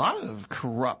there's a lot of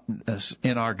corruptness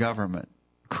in our government,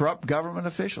 corrupt government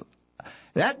officials.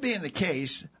 That being the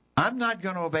case, I'm not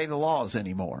going to obey the laws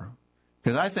anymore,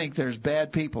 because I think there's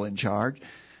bad people in charge.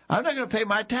 I'm not going to pay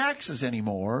my taxes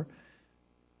anymore.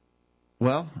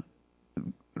 Well,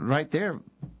 right there,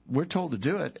 we're told to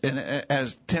do it. And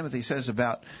as Timothy says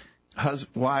about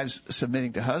wives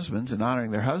submitting to husbands and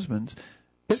honoring their husbands,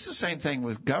 it's the same thing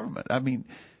with government. I mean,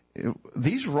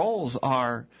 these roles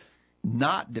are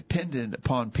not dependent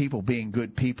upon people being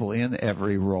good people in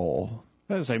every role.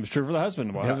 The same is true for the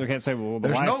husband. The husband can't say, well, the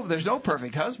wife. There's no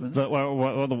perfect husbands.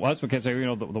 Well, the husband can't say,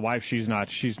 the wife, she's not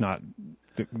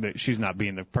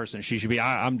being the person she should be.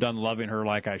 I'm done loving her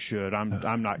like I should.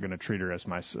 I'm not going to treat her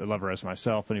love her as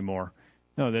myself anymore.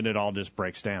 No, then it all just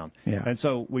breaks down. Yeah. And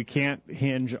so we can't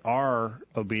hinge our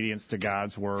obedience to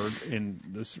God's word in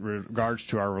this regards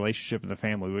to our relationship in the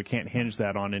family. We can't hinge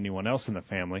that on anyone else in the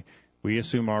family. We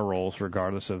assume our roles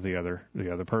regardless of the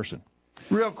other person.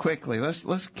 Real quickly,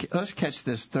 let's catch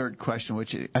this third question,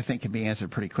 which I think can be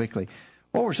answered pretty quickly.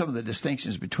 What were some of the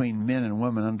distinctions between men and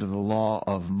women under the law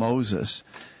of Moses?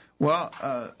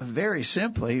 Well, very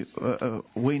simply,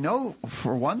 we know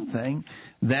for one thing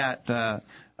that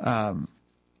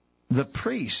the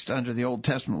priests under the Old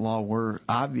Testament law were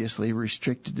obviously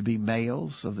restricted to be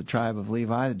males of the tribe of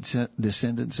Levi,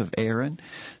 descendants of Aaron.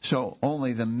 So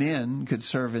only the men could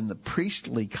serve in the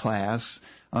priestly class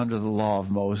under the law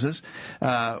of Moses.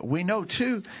 We know,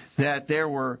 too, that there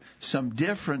were some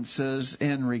differences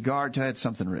in regard to, I had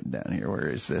something written down here. Where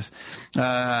is this?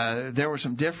 There were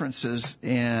some differences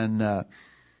in,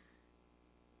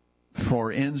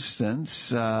 for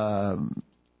instance,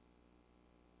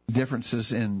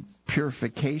 differences in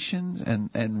purification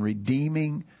and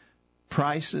redeeming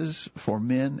prices for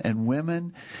men and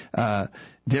women,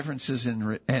 differences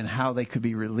in how they could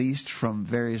be released from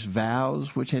various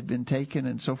vows which had been taken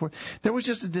and so forth. There was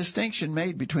just a distinction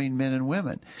made between men and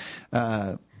women.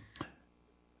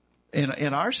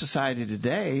 In our society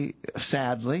today,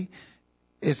 sadly,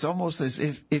 it's almost as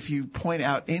if you point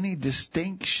out any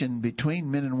distinction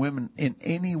between men and women in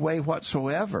any way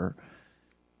whatsoever,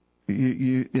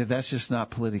 that's just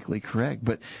not politically correct.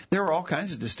 But there are all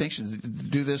kinds of distinctions.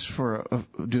 Do this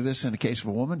in the case of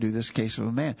a woman, do this in the case of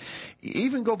a man.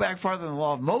 Even go back farther than the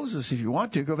law of Moses if you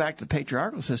want to. Go back to the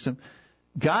patriarchal system.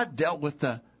 God dealt with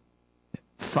the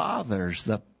fathers,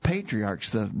 the patriarchs,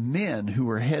 the men who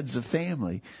were heads of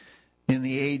family in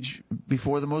the age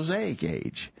before the Mosaic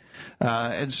age.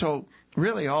 And so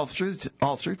really all through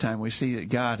time we see that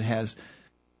God has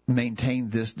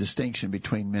maintained this distinction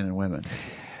between men and women.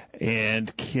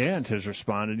 And Kent has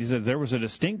responded. He said there was a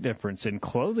distinct difference in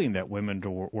clothing that women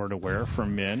were to wear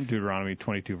from men, Deuteronomy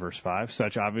 22, verse 5.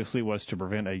 Such obviously was to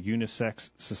prevent a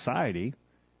unisex society.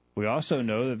 We also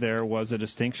know that there was a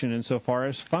distinction insofar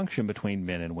as function between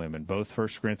men and women. Both 1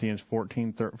 Corinthians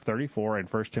 14:34 and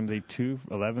 1 Timothy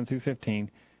 2:11 through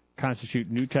 15 constitute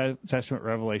New Testament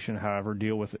revelation, however,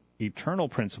 deal with eternal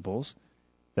principles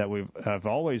that have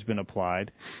always been applied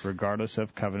regardless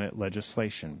of covenant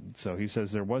legislation. So he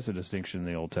says there was a distinction in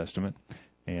the Old Testament,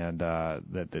 and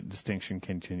that the distinction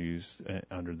continues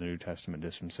under the New Testament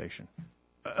dispensation.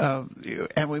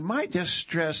 And we might just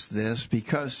stress this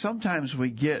because sometimes we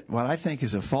get what I think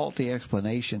is a faulty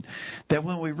explanation that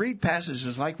when we read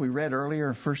passages like we read earlier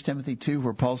in 1 Timothy 2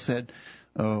 where Paul said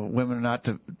women are not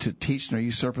to teach nor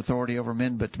usurp authority over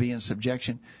men but to be in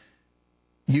subjection,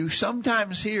 you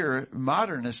sometimes hear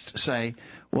modernists say,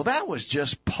 well, that was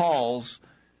just Paul's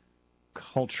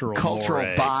cultural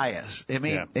bias. I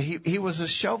mean, he was a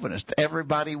chauvinist.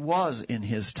 Everybody was in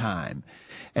his time.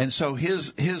 And so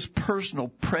his personal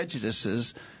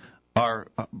prejudices are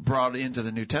brought into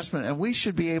the New Testament, and we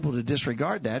should be able to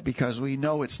disregard that because we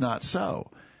know it's not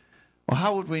so. Well,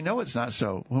 how would we know it's not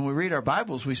so? When we read our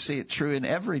Bibles, we see it true in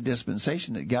every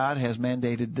dispensation that God has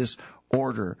mandated this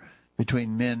order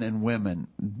between men and women,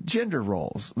 gender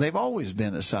roles. They've always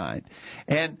been assigned.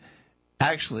 And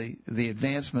actually, the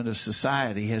advancement of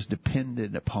society has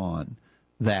depended upon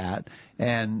that.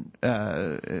 And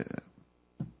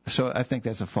so I think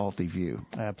that's a faulty view.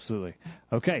 Absolutely.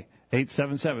 Okay.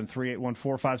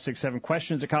 877-381-4567.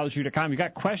 Questions at collegeview.com. You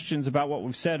got questions about what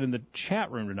we've said in the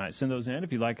chat room tonight. Send those in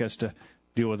if you'd like us to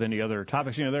deal with any other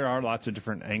topics. You know, there are lots of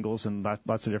different angles and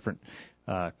lots of different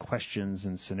questions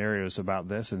and scenarios about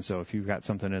this. And so if you've got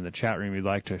something in the chat room you'd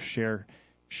like to share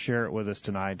it with us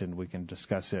tonight, and we can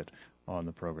discuss it on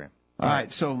the program. All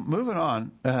right. So moving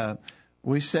on,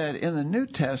 we said in the New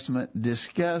Testament,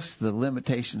 discuss the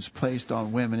limitations placed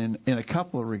on women in a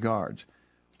couple of regards.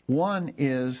 One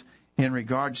is in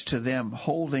regards to them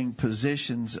holding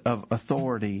positions of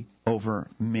authority over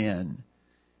men.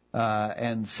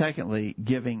 And secondly,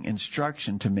 giving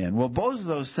instruction to men. Well, both of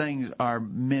those things are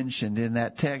mentioned in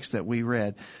that text that we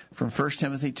read from 1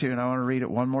 Timothy 2, and I want to read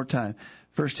it one more time.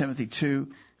 1 Timothy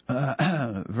 2,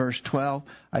 verse 12,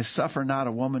 I suffer not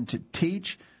a woman to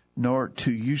teach, nor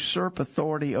to usurp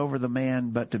authority over the man,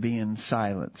 but to be in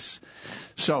silence.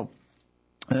 So,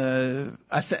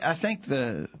 I think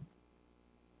the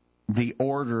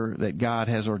order that God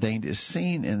has ordained is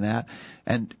seen in that,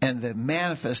 and the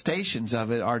manifestations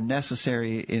of it are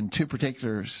necessary in two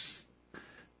particular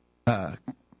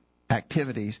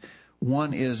activities.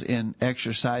 One is in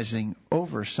exercising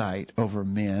oversight over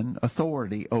men,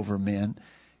 authority over men,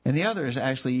 and the other is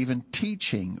actually even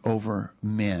teaching over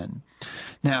men.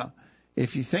 Now,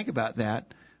 if you think about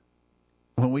that,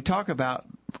 when we talk about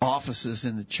offices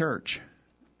in the church,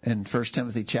 in 1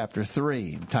 Timothy chapter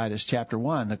 3, Titus chapter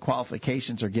 1, the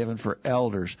qualifications are given for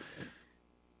elders.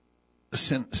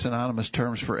 Synonymous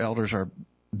terms for elders are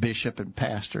bishop and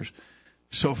pastors.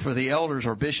 So for the elders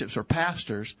or bishops or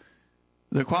pastors,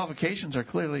 the qualifications are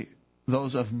clearly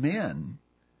those of men.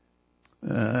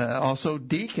 Also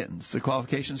deacons. The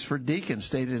qualifications for deacons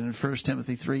stated in 1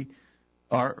 Timothy 3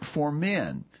 are for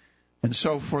men. And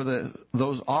so for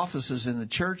those offices in the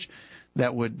church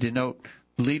that would denote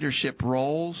leadership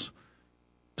roles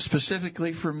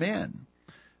specifically for men.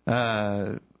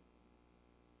 Somebody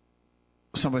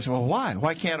said, well, why?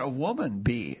 Why can't a woman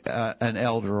be an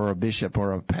elder or a bishop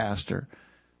or a pastor?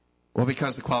 Well,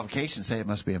 because the qualifications say it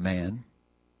must be a man.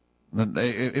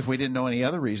 If we didn't know any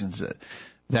other reasons,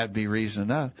 that'd be reason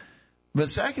enough. But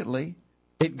secondly,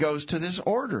 it goes to this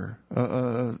order,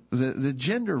 the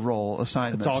gender role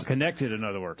assignments. It's all connected, in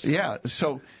other words. Yeah,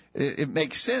 so it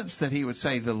makes sense that he would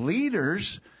say the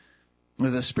leaders,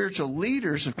 the spiritual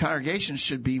leaders of congregations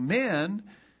should be men,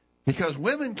 because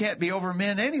women can't be over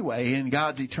men anyway in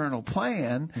God's eternal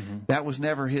plan. Mm-hmm. That was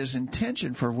never his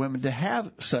intention for women to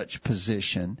have such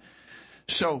position.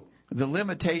 So the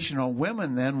limitation on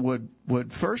women then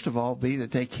would first of all be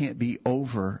that they can't be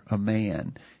over a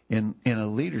man in a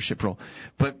leadership role.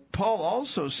 But Paul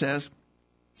also says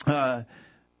that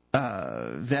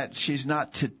she's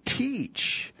not to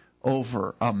teach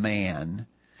over a man.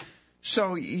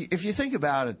 So if you think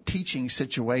about a teaching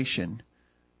situation,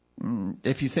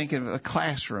 if you think of a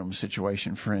classroom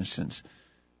situation, for instance,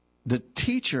 the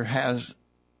teacher has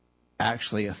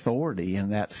actually authority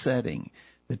in that setting.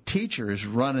 The teacher is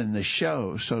running the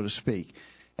show, so to speak.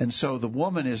 And so the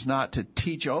woman is not to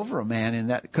teach over a man in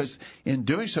that, because in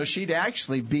doing so, she'd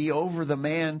actually be over the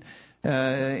man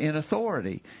in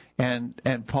authority. And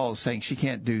Paul is saying she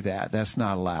can't do that. That's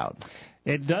not allowed.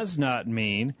 It does not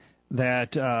mean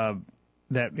that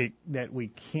that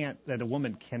a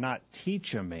woman cannot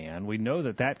teach a man. We know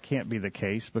that can't be the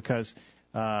case, because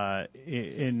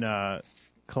in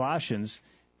Colossians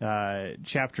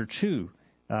chapter 2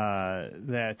 or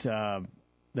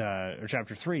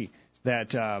chapter 3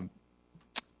 that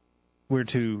we're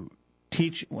to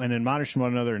teach and admonish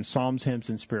one another in psalms, hymns,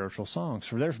 and spiritual songs.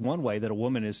 So there's one way that a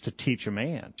woman is to teach a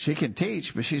man. She can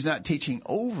teach, but she's not teaching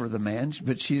over the man,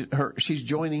 but she's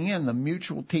joining in the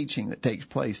mutual teaching that takes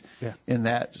place in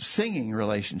that singing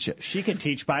relationship. She can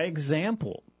teach by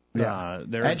example. Yeah.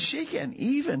 And she can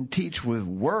even teach with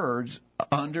words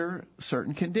under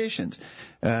certain conditions.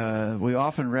 We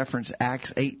often reference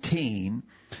Acts 18.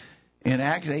 In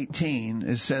Acts 18,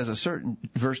 it says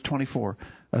verse 24,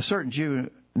 a certain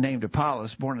Jew named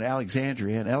Apollos, born at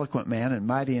Alexandria, an eloquent man and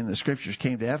mighty in the Scriptures,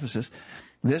 came to Ephesus.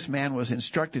 This man was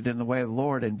instructed in the way of the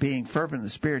Lord, and being fervent in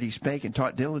the Spirit, he spake and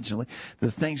taught diligently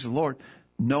the things of the Lord,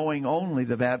 knowing only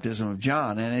the baptism of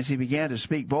John. And as he began to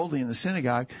speak boldly in the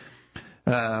synagogue,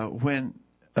 when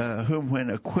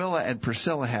Aquila and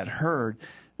Priscilla had heard,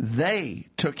 they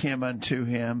took him unto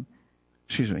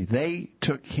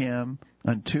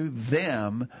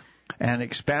them and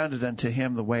expounded unto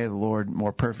him the way of the Lord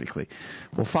more perfectly.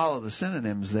 We'll follow the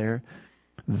synonyms there.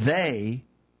 They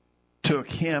took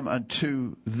him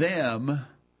unto them,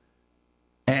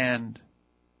 and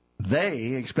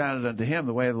they expounded unto him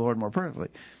the way of the Lord more perfectly.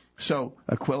 So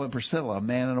Aquila and Priscilla, a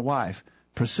man and a wife.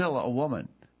 Priscilla, a woman.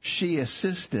 She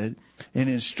assisted in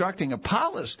instructing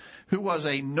Apollos, who was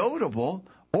a notable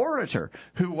orator,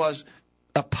 who was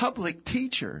a public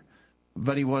teacher,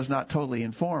 but he was not totally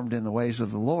informed in the ways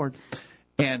of the Lord.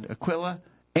 And Aquila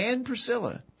and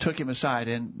Priscilla took him aside,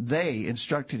 and they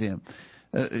instructed him.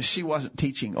 She wasn't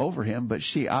teaching over him, but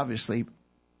she obviously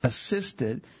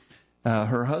assisted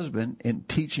her husband in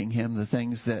teaching him the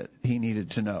things that he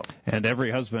needed to know. And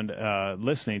every husband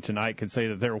listening tonight can say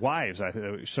that their wives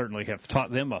certainly have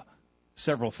taught them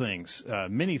several things,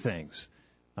 many things,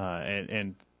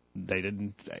 and they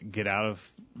didn't get out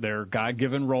of their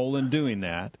God-given role in doing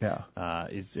that. Yeah.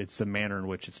 It's the manner in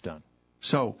which it's done.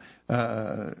 So,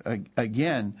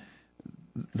 again,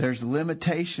 there's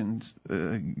limitations,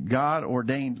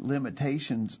 God-ordained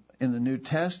limitations in the New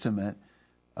Testament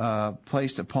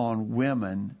placed upon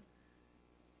women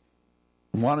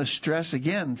want to stress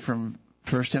again from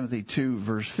 1 Timothy 2,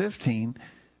 verse 15,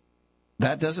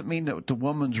 that doesn't mean that the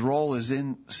woman's role is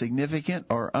insignificant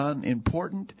or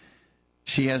unimportant.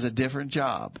 She has a different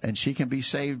job, and she can be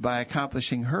saved by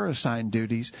accomplishing her assigned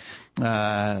duties.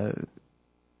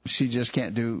 She just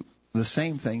can't do the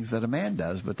same things that a man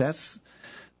does, but that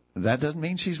doesn't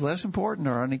mean she's less important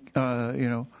or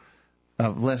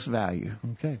of less value.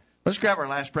 Okay. Let's grab our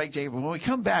last break, Jay. When we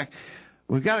come back,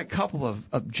 we've got a couple of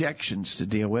objections to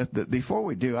deal with, but before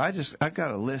we do, I've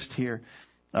got a list here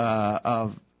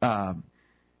of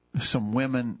some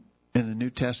women in the New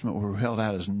Testament were held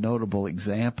out as notable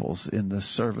examples in the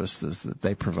services that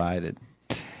they provided.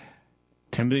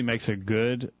 Timothy makes a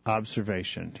good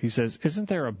observation. He says, isn't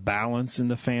there a balance in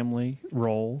the family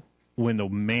role when the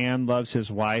man loves his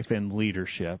wife in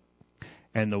leadership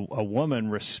and a woman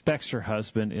respects her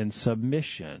husband in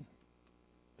submission?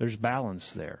 There's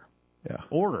balance there. Yeah.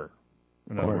 Order,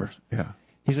 in other words. Yeah.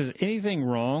 He says, anything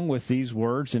wrong with these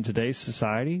words in today's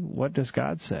society? What does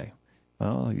God say?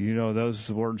 Well,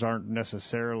 those words aren't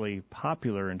necessarily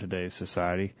popular in today's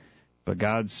society, but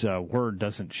God's word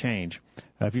doesn't change.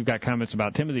 If you've got comments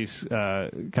about Timothy's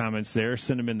comments there,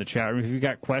 send them in the chat room. If you've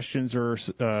got questions or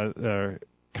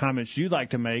comments you'd like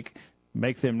to make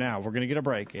them now. We're going to get a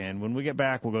break, and when we get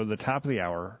back, we'll go to the top of the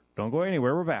hour. Don't go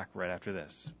anywhere. We're back right after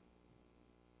this.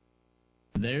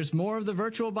 There's more of the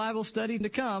virtual Bible study to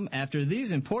come after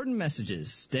these important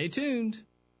messages. Stay tuned.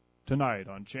 Tonight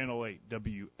on Channel 8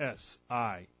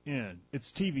 WSIN,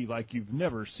 it's TV like you've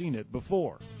never seen it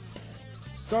before.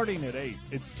 Starting at 8,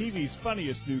 it's TV's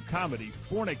funniest new comedy,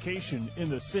 Fornication in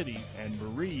the City, and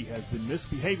Marie has been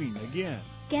misbehaving again.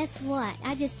 Guess what?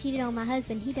 I just cheated on my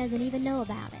husband. He doesn't even know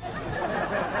about it.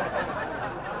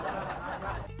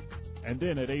 And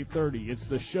then at 8:30, it's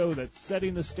the show that's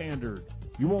setting the standard.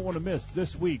 You won't want to miss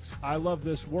this week's I Love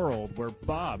This World, where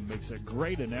Bob makes a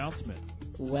great announcement.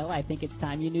 Well, I think it's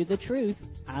time you knew the truth.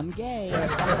 I'm gay.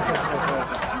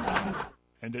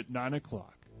 And at 9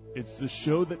 o'clock, it's the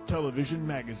show that Television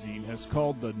Magazine has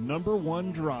called the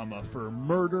 #1 drama for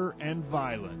murder and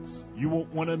violence. You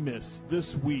won't want to miss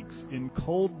this week's In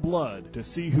Cold Blood to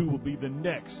see who will be the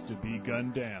next to be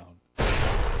gunned down.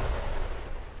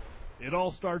 It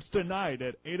all starts tonight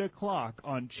at 8 o'clock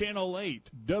on Channel 8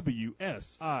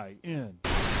 WSIN.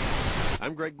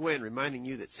 I'm Greg Gwynn, reminding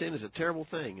you that sin is a terrible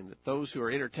thing and that those who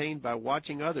are entertained by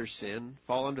watching others sin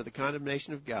fall under the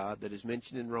condemnation of God that is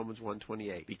mentioned in Romans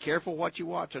 1:28. Be careful what you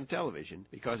watch on television,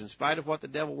 because in spite of what the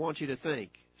devil wants you to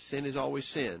think, sin is always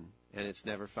sin, and it's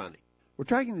never funny. We're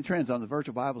tracking the trends on the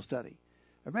virtual Bible study.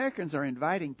 Americans are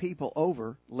inviting people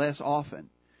over less often.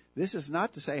 This is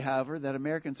not to say, however, that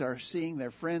Americans are seeing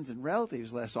their friends and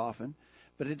relatives less often,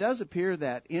 but it does appear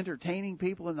that entertaining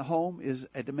people in the home is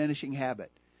a diminishing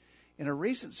habit. In a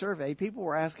recent survey, people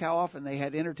were asked how often they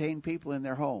had entertained people in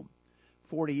their home.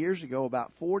 40 years ago,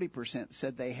 about 40%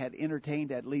 said they had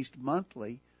entertained at least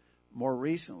monthly. More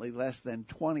recently, less than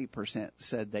 20%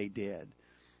 said they did.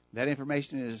 That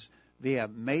information is via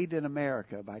Made in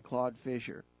America by Claude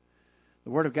Fisher. The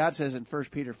Word of God says in 1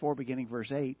 Peter 4, beginning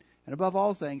verse 8, and above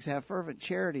all things, have fervent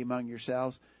charity among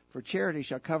yourselves, for charity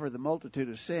shall cover the multitude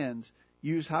of sins.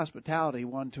 Use hospitality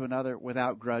one to another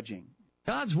without grudging.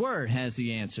 God's Word has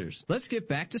the answers. Let's get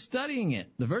back to studying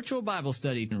it. The virtual Bible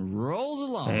study rolls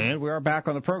along. And we are back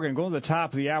on the program. Going to the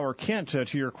top of the hour, Kent,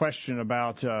 to your question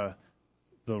about the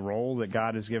role that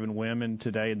God has given women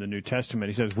today in the New Testament.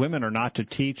 He says, women are not to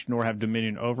teach nor have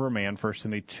dominion over a man, 1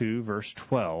 Timothy 2, verse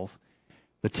 12.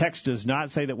 The text does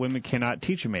not say that women cannot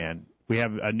teach a man. We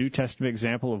have a New Testament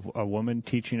example of a woman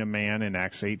teaching a man in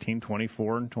Acts 18,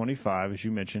 24, and 25, as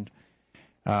you mentioned.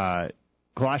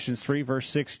 Colossians 3, verse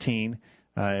 16,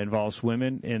 involves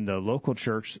women in the local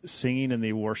church singing in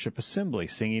the worship assembly.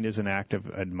 Singing is an act of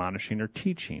admonishing or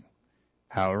teaching.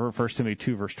 However, 1 Timothy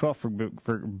 2, verse 12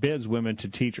 forbids women to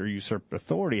teach or usurp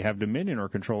authority, have dominion or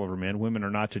control over men. Women are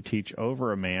not to teach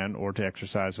over a man or to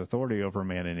exercise authority over a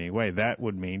man in any way. That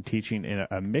would mean teaching in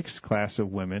a mixed class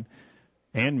of women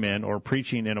and men, or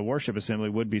preaching in a worship assembly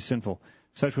would be sinful.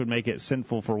 Such would make it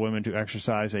sinful for women to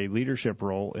exercise a leadership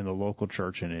role in the local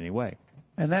church in any way.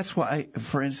 And that's why,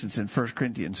 for instance, in 1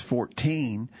 Corinthians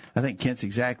 14, I think Kent's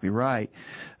exactly right,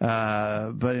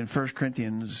 but in 1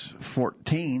 Corinthians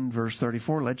 14, verse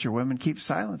 34, let your women keep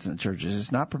silence in the churches.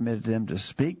 It's not permitted them to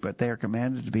speak, but they are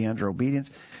commanded to be under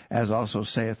obedience, as also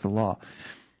saith the law.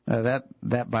 That,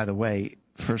 by the way,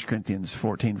 1 Corinthians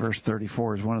 14, verse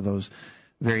 34 is one of those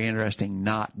very interesting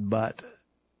not but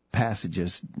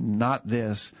passages. Not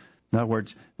this. In other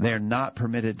words, they're not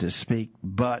permitted to speak,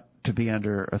 but to be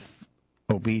under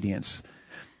obedience.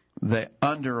 the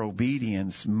under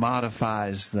obedience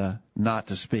modifies the not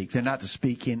to speak. They're not to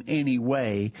speak in any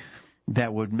way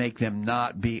that would make them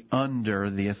not be under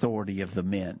the authority of the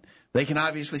men. They can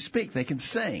obviously speak. They can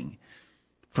sing,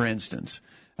 for instance.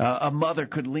 A mother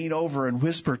could lean over and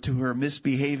whisper to her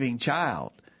misbehaving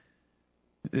child.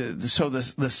 So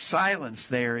the silence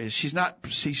there is she's not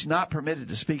permitted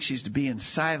to speak. She's to be in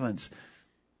silence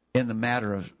in the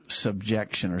matter of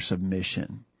subjection or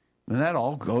submission. And that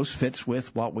all fits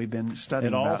with what we've been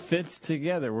studying about. It all fits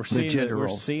together. We're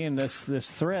seeing this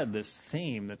thread, this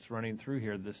theme that's running through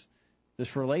here.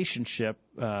 This relationship,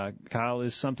 Kyle,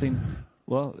 is something,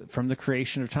 well, from the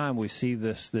creation of time, we see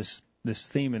this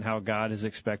theme in how God has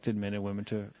expected men and women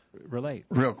to relate.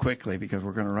 Real quickly, because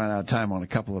we're going to run out of time on a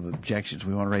couple of objections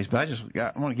we want to raise, but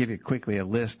I want to give you quickly a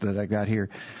list that I got here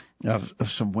of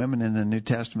some women in the New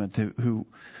Testament who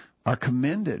are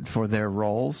commended for their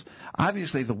roles.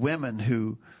 Obviously, the women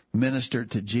who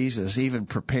ministered to Jesus, even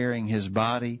preparing his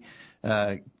body,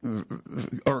 they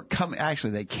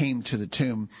came to the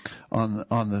tomb on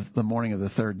the morning of the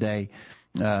third day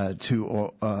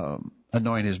to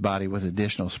anoint his body with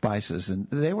additional spices, and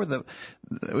it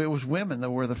was women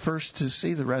that were the first to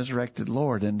see the resurrected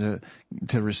Lord and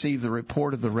to receive the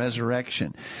report of the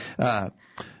resurrection.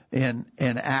 In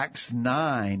Acts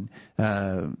 9,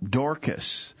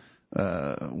 Dorcas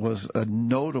was a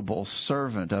notable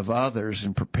servant of others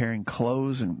in preparing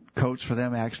clothes and coats for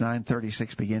them, Acts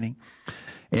 9:36 beginning.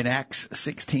 In Acts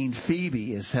 16,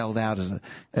 Phoebe is held out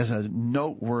as a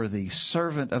noteworthy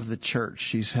servant of the church.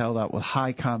 She's held out with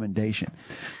high commendation.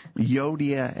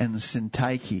 Euodia and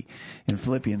Syntyche in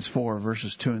Philippians 4,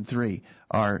 verses 2 and 3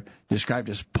 are described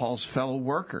as Paul's fellow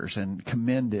workers and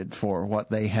commended for what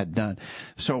they had done.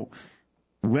 So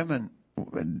women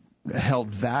held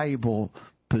valuable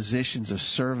positions of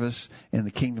service in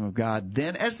the kingdom of God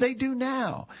then, as they do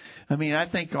now. I mean, I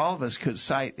think all of us could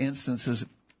cite instances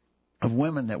of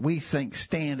women that we think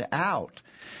stand out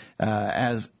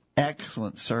as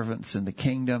excellent servants in the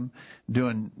kingdom,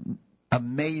 doing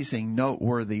amazing,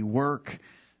 noteworthy work,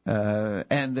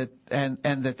 and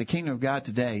that the kingdom of God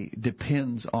today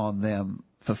depends on them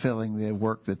fulfilling the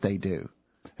work that they do.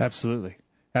 Absolutely.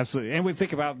 And we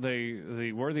think about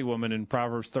the worthy woman in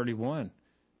Proverbs 31.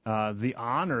 The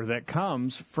honor that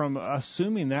comes from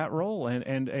assuming that role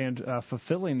and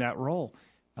fulfilling that role,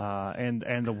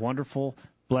 and the wonderful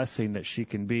blessing that she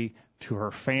can be to her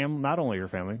family, not only her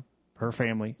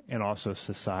family, and also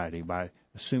society by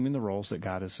assuming the roles that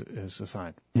God has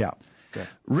assigned. Yeah. Okay.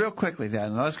 Real quickly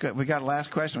then, we got a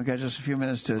last question. We got just a few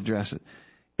minutes to address it.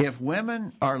 If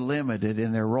women are limited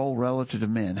in their role relative to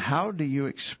men, how do you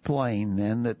explain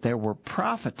then that there were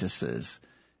prophetesses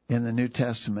in the New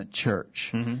Testament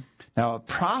church? Mm-hmm. Now, a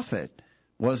prophet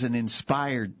was an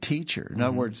inspired teacher. In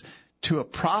other words, to a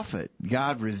prophet,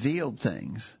 God revealed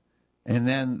things, and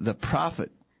then the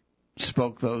prophet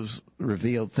spoke those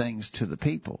revealed things to the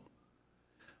people.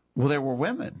 Well, there were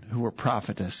women who were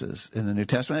prophetesses in the New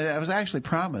Testament. It was actually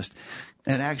promised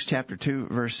in Acts chapter 2,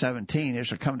 verse 17, it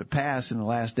shall come to pass in the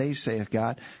last days, saith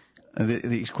God.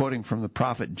 He's quoting from the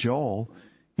prophet Joel.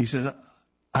 He says,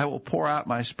 I will pour out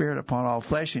my spirit upon all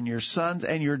flesh, and your sons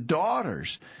and your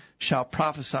daughters shall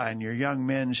prophesy, and your young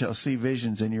men shall see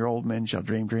visions, and your old men shall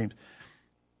dream dreams.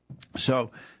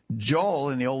 So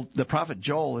the prophet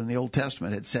Joel in the Old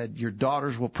Testament had said, your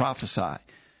daughters will prophesy.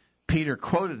 Peter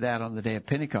quoted that on the day of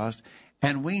Pentecost,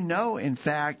 and we know, in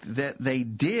fact, that they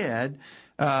did.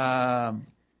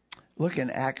 Look in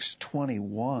Acts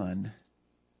 21.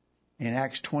 In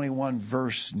Acts 21,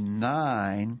 verse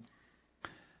 9,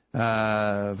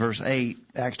 verse 8,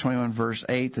 Acts 21, verse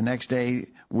 8, the next day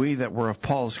we that were of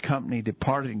Paul's company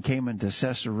departed and came into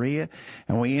Caesarea,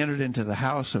 and we entered into the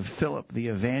house of Philip the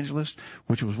evangelist,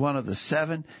 which was one of the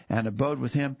 7, and abode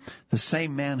with him. The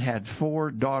same man had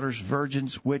 4 daughters,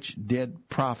 virgins, which did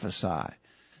prophesy.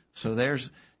 So there's,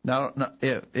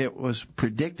 it was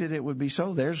predicted it would be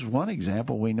so. There's one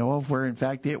example we know of where, in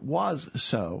fact, it was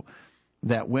so,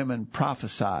 that women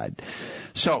prophesied.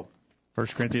 So, 1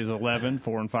 Corinthians 11,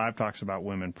 4 and 5 talks about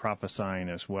women prophesying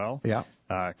as well. Yeah.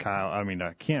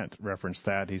 Kent referenced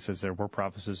that. He says there were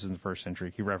prophecies in the first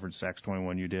century. He referenced Acts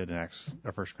 21, you did, in 1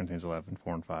 Corinthians 11,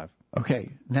 4 and 5. Okay.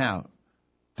 Now,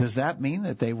 does that mean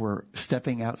that they were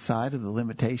stepping outside of the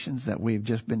limitations that we've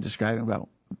just been describing about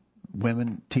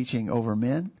women teaching over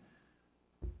men?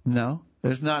 No.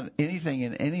 There's not anything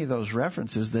in any of those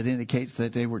references that indicates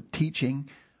that they were teaching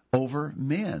over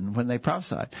men when they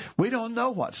prophesied. We don't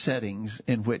know what settings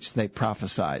in which they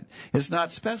prophesied. It's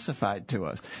not specified to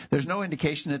us. There's no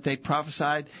indication that they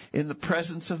prophesied in the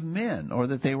presence of men, or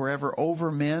that they were ever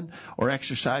over men or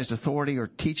exercised authority or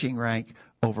teaching rank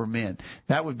over men.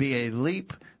 That would be a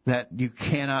leap that you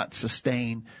cannot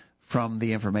sustain from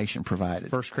the information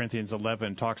provided. 1 Corinthians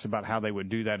 11 talks about how they would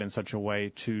do that in such a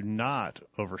way to not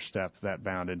overstep that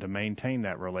bound and to maintain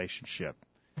that relationship.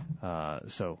 There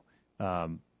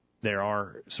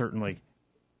are certainly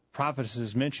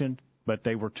prophetesses mentioned, but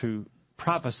they were to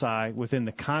prophesy within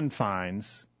the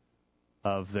confines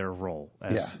of their role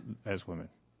as women.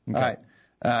 Okay.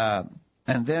 All right.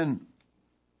 And then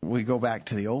we go back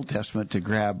to the Old Testament to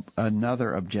grab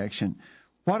another objection.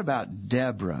 What about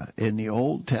Deborah in the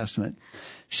Old Testament?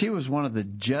 She was one of the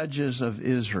judges of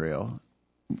Israel,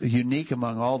 unique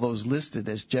among all those listed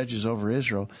as judges over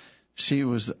Israel. She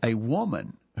was a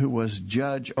woman who was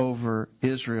judge over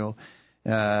Israel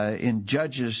in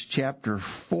Judges chapter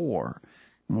 4.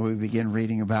 We begin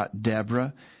reading about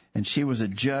Deborah, and she was a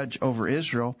judge over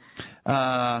Israel.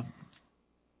 I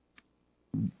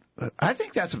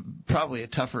think that's probably a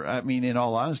tougher, in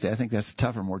all honesty, I think that's a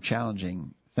tougher, more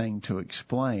challenging thing to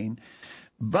explain.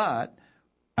 But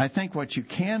I think what you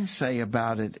can say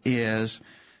about it is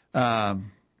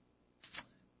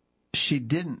she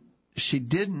didn't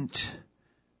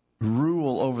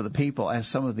rule over the people as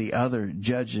some of the other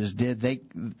judges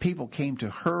did. People came to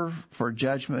her for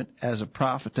judgment as a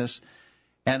prophetess.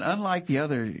 And unlike the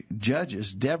other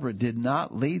judges, Deborah did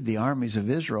not lead the armies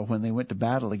of Israel when they went to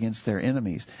battle against their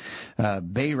enemies.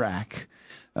 Barak,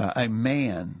 a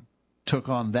man, took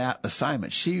on that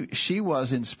assignment. She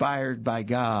was inspired by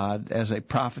God as a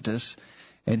prophetess,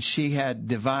 and she had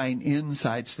divine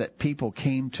insights that people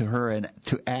came to her and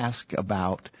to ask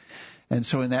about. And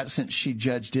so in that sense, she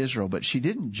judged Israel, but she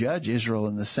didn't judge Israel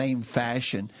in the same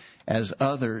fashion as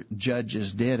other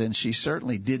judges did, and she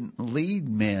certainly didn't lead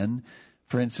men,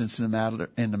 for instance, in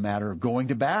the matter of going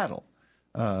to battle.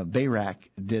 Barak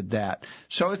did that.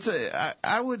 So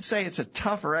I would say it's a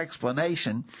tougher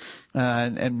explanation,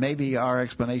 and maybe our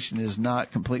explanation is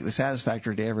not completely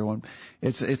satisfactory to everyone.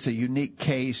 It's a unique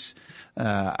case.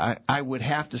 I would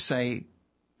have to say,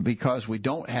 because we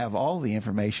don't have all the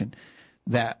information,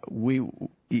 that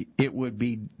it would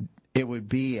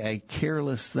be a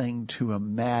careless thing to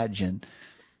imagine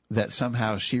that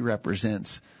somehow she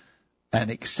represents an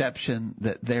exception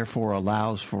that therefore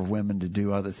allows for women to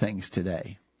do other things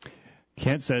today.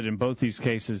 Kent said in both these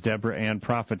cases, Deborah and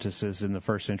prophetesses in the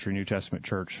first century New Testament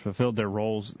church fulfilled their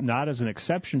roles not as an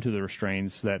exception to the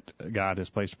restraints that God has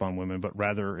placed upon women, but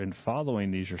rather in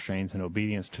following these restraints in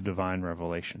obedience to divine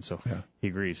revelation. So he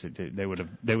agrees that they would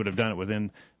have done it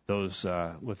within those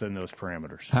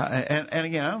parameters. And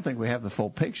again, I don't think we have the full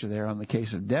picture there on the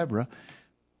case of Deborah,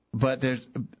 but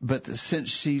since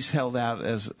she's held out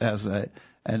as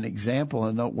an example,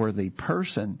 a noteworthy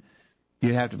person,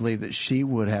 you'd have to believe that she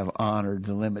would have honored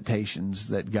the limitations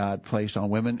that God placed on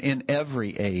women in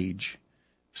every age.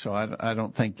 So I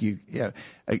don't think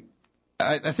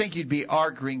I think you'd be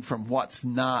arguing from what's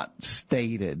not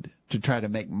stated to try to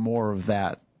make more of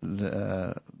that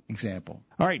example.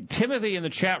 All right, Timothy in the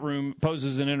chat room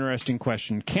poses an interesting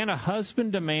question. Can a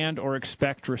husband demand or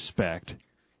expect respect?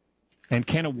 And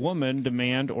can a woman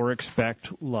demand or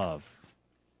expect love?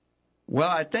 Well,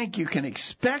 I think you can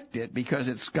expect it because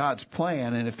it's God's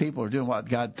plan, and if people are doing what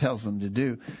God tells them to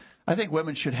do, I think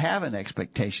women should have an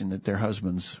expectation that their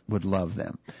husbands would love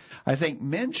them. I think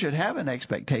men should have an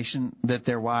expectation that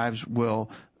their wives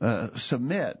will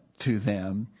submit to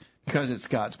them because it's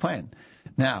God's plan.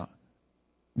 Now,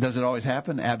 does it always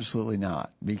happen? Absolutely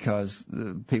not, because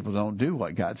people don't do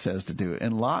what God says to do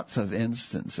in lots of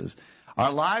instances.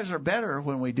 Our lives are better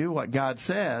when we do what God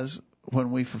says,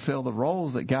 when we fulfill the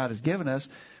roles that God has given us,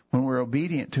 when we're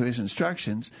obedient to His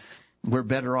instructions. We're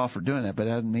better off for doing that, but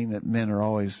that doesn't mean that men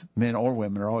or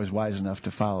women are always wise enough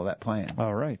to follow that plan.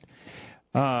 All right.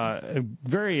 A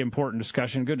very important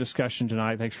discussion, good discussion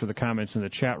tonight. Thanks for the comments in the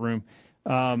chat room.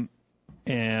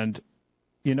 And,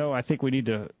 I think we need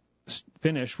to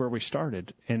finish where we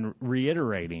started in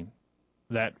reiterating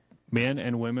that men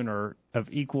and women are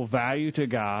of equal value to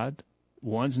God.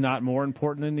 One's not more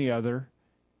important than the other,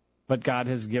 but God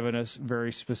has given us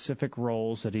very specific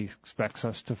roles that He expects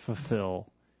us to fulfill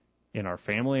in our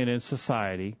family and in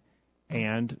society,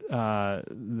 and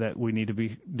that we need to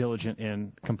be diligent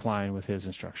in complying with His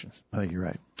instructions. I think you're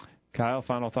right. Kyle,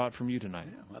 final thought from you tonight.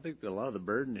 Yeah, I think that a lot of the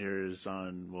burden here is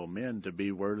on, men to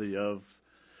be worthy of,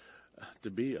 to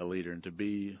be a leader and to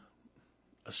be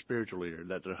a spiritual leader,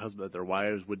 that their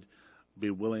wives would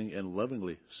be willing and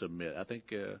lovingly submit. I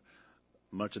think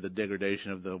much of the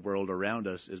degradation of the world around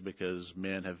us is because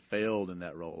men have failed in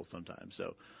that role sometimes.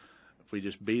 So if we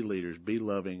just be leaders, be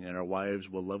loving, and our wives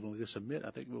will lovingly submit,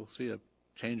 I think we'll see a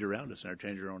change around us and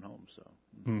change our own homes. So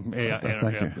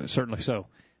yeah, certainly so.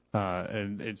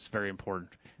 and it's very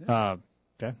important.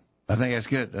 Okay. I think that's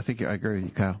good. I think I agree with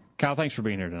you, Kyle. Kyle, thanks for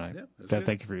being here tonight. Yeah,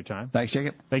 thank you for your time. Thanks,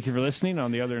 Jacob. Thank you for listening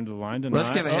on the other end of the line tonight. Let's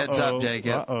give a heads up,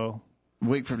 Jacob. Uh-oh. A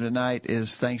week from tonight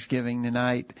is Thanksgiving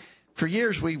tonight. For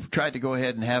years, we've tried to go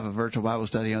ahead and have a virtual Bible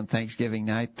study on Thanksgiving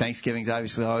night. Thanksgiving's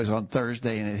obviously always on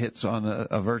Thursday, and it hits on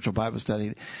a virtual Bible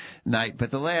study night.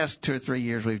 But the last 2 or 3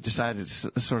 years, we've decided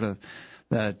to sort of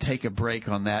take a break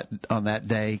on that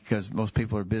day because most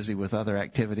people are busy with other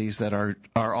activities that are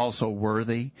also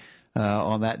worthy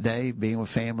on that day, being with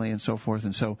family and so forth.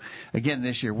 And so, again,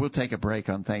 this year, we'll take a break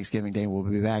on Thanksgiving Day. We'll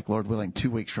be back, Lord willing,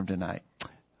 2 weeks from tonight.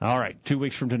 All right, 2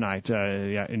 weeks from tonight.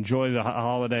 Enjoy the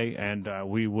holiday, and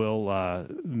we will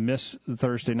miss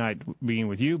Thursday night being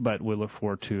with you, but we'll look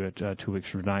forward to it 2 weeks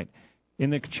from tonight. In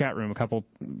the chat room, a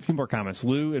few more comments.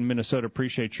 Lou in Minnesota,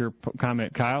 appreciate your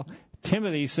comment, Kyle.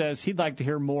 Timothy says he'd like to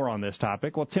hear more on this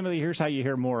topic. Well, Timothy, here's how you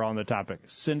hear more on the topic.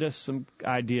 Send us some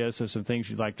ideas of some things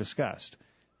you'd like discussed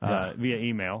via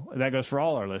email. That goes for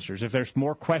all our listeners. If there's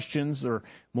more questions or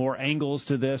more angles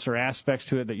to this or aspects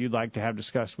to it that you'd like to have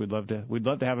discussed, we'd love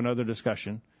to have another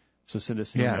discussion. So send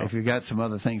us an email. Yeah, if you've got some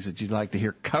other things that you'd like to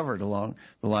hear covered along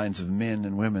the lines of men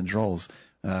and women's roles.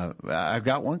 I've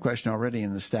got one question already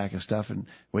in the stack of stuff, and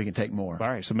we can take more. All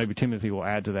right, so maybe Timothy will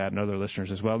add to that and other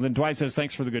listeners as well. And then Dwight says,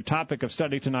 thanks for the good topic of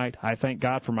study tonight. I thank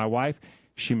God for my wife.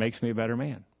 She makes me a better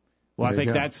man. Well, I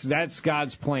think that's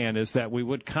God's plan, is that we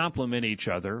would complement each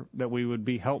other, that we would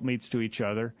be helpmeets to each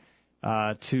other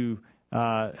to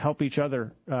help each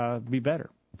other be better.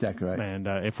 Exactly right. And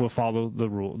if we'll follow the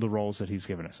roles that He's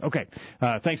given us. Okay.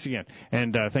 Thanks again.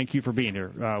 And thank you for being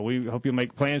here. We hope you'll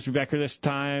make plans to be back here this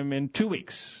time in 2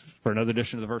 weeks for another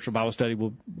edition of the Virtual Bible Study.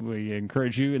 We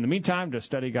encourage you, in the meantime, to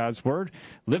study God's Word.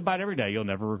 Live by it every day. You'll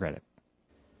never regret it.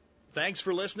 Thanks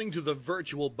for listening to the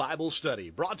Virtual Bible Study,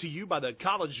 brought to you by the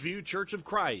College View Church of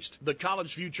Christ. The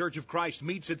College View Church of Christ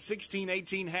meets at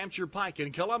 1618 Hampshire Pike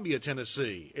in Columbia,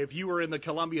 Tennessee. If you are in the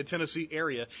Columbia, Tennessee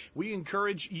area, we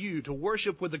encourage you to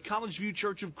worship with the College View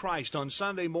Church of Christ on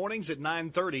Sunday mornings at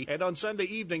 9:30 and on Sunday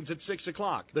evenings at 6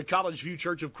 o'clock. The College View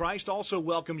Church of Christ also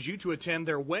welcomes you to attend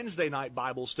their Wednesday night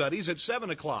Bible studies at 7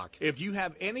 o'clock. If you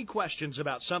have any questions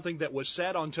about something that was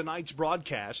said on tonight's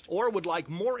broadcast or would like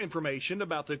more information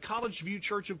about the College View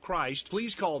Church of Christ,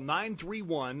 please call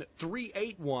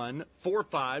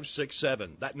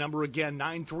 931-381-4567. That number again,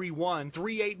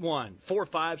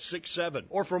 931-381-4567.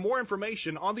 Or for more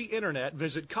information on the internet,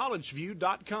 visit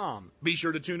collegeview.com. Be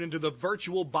sure to tune into the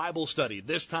Virtual Bible Study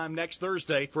this time next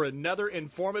Thursday for another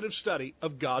informative study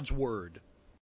of God's Word.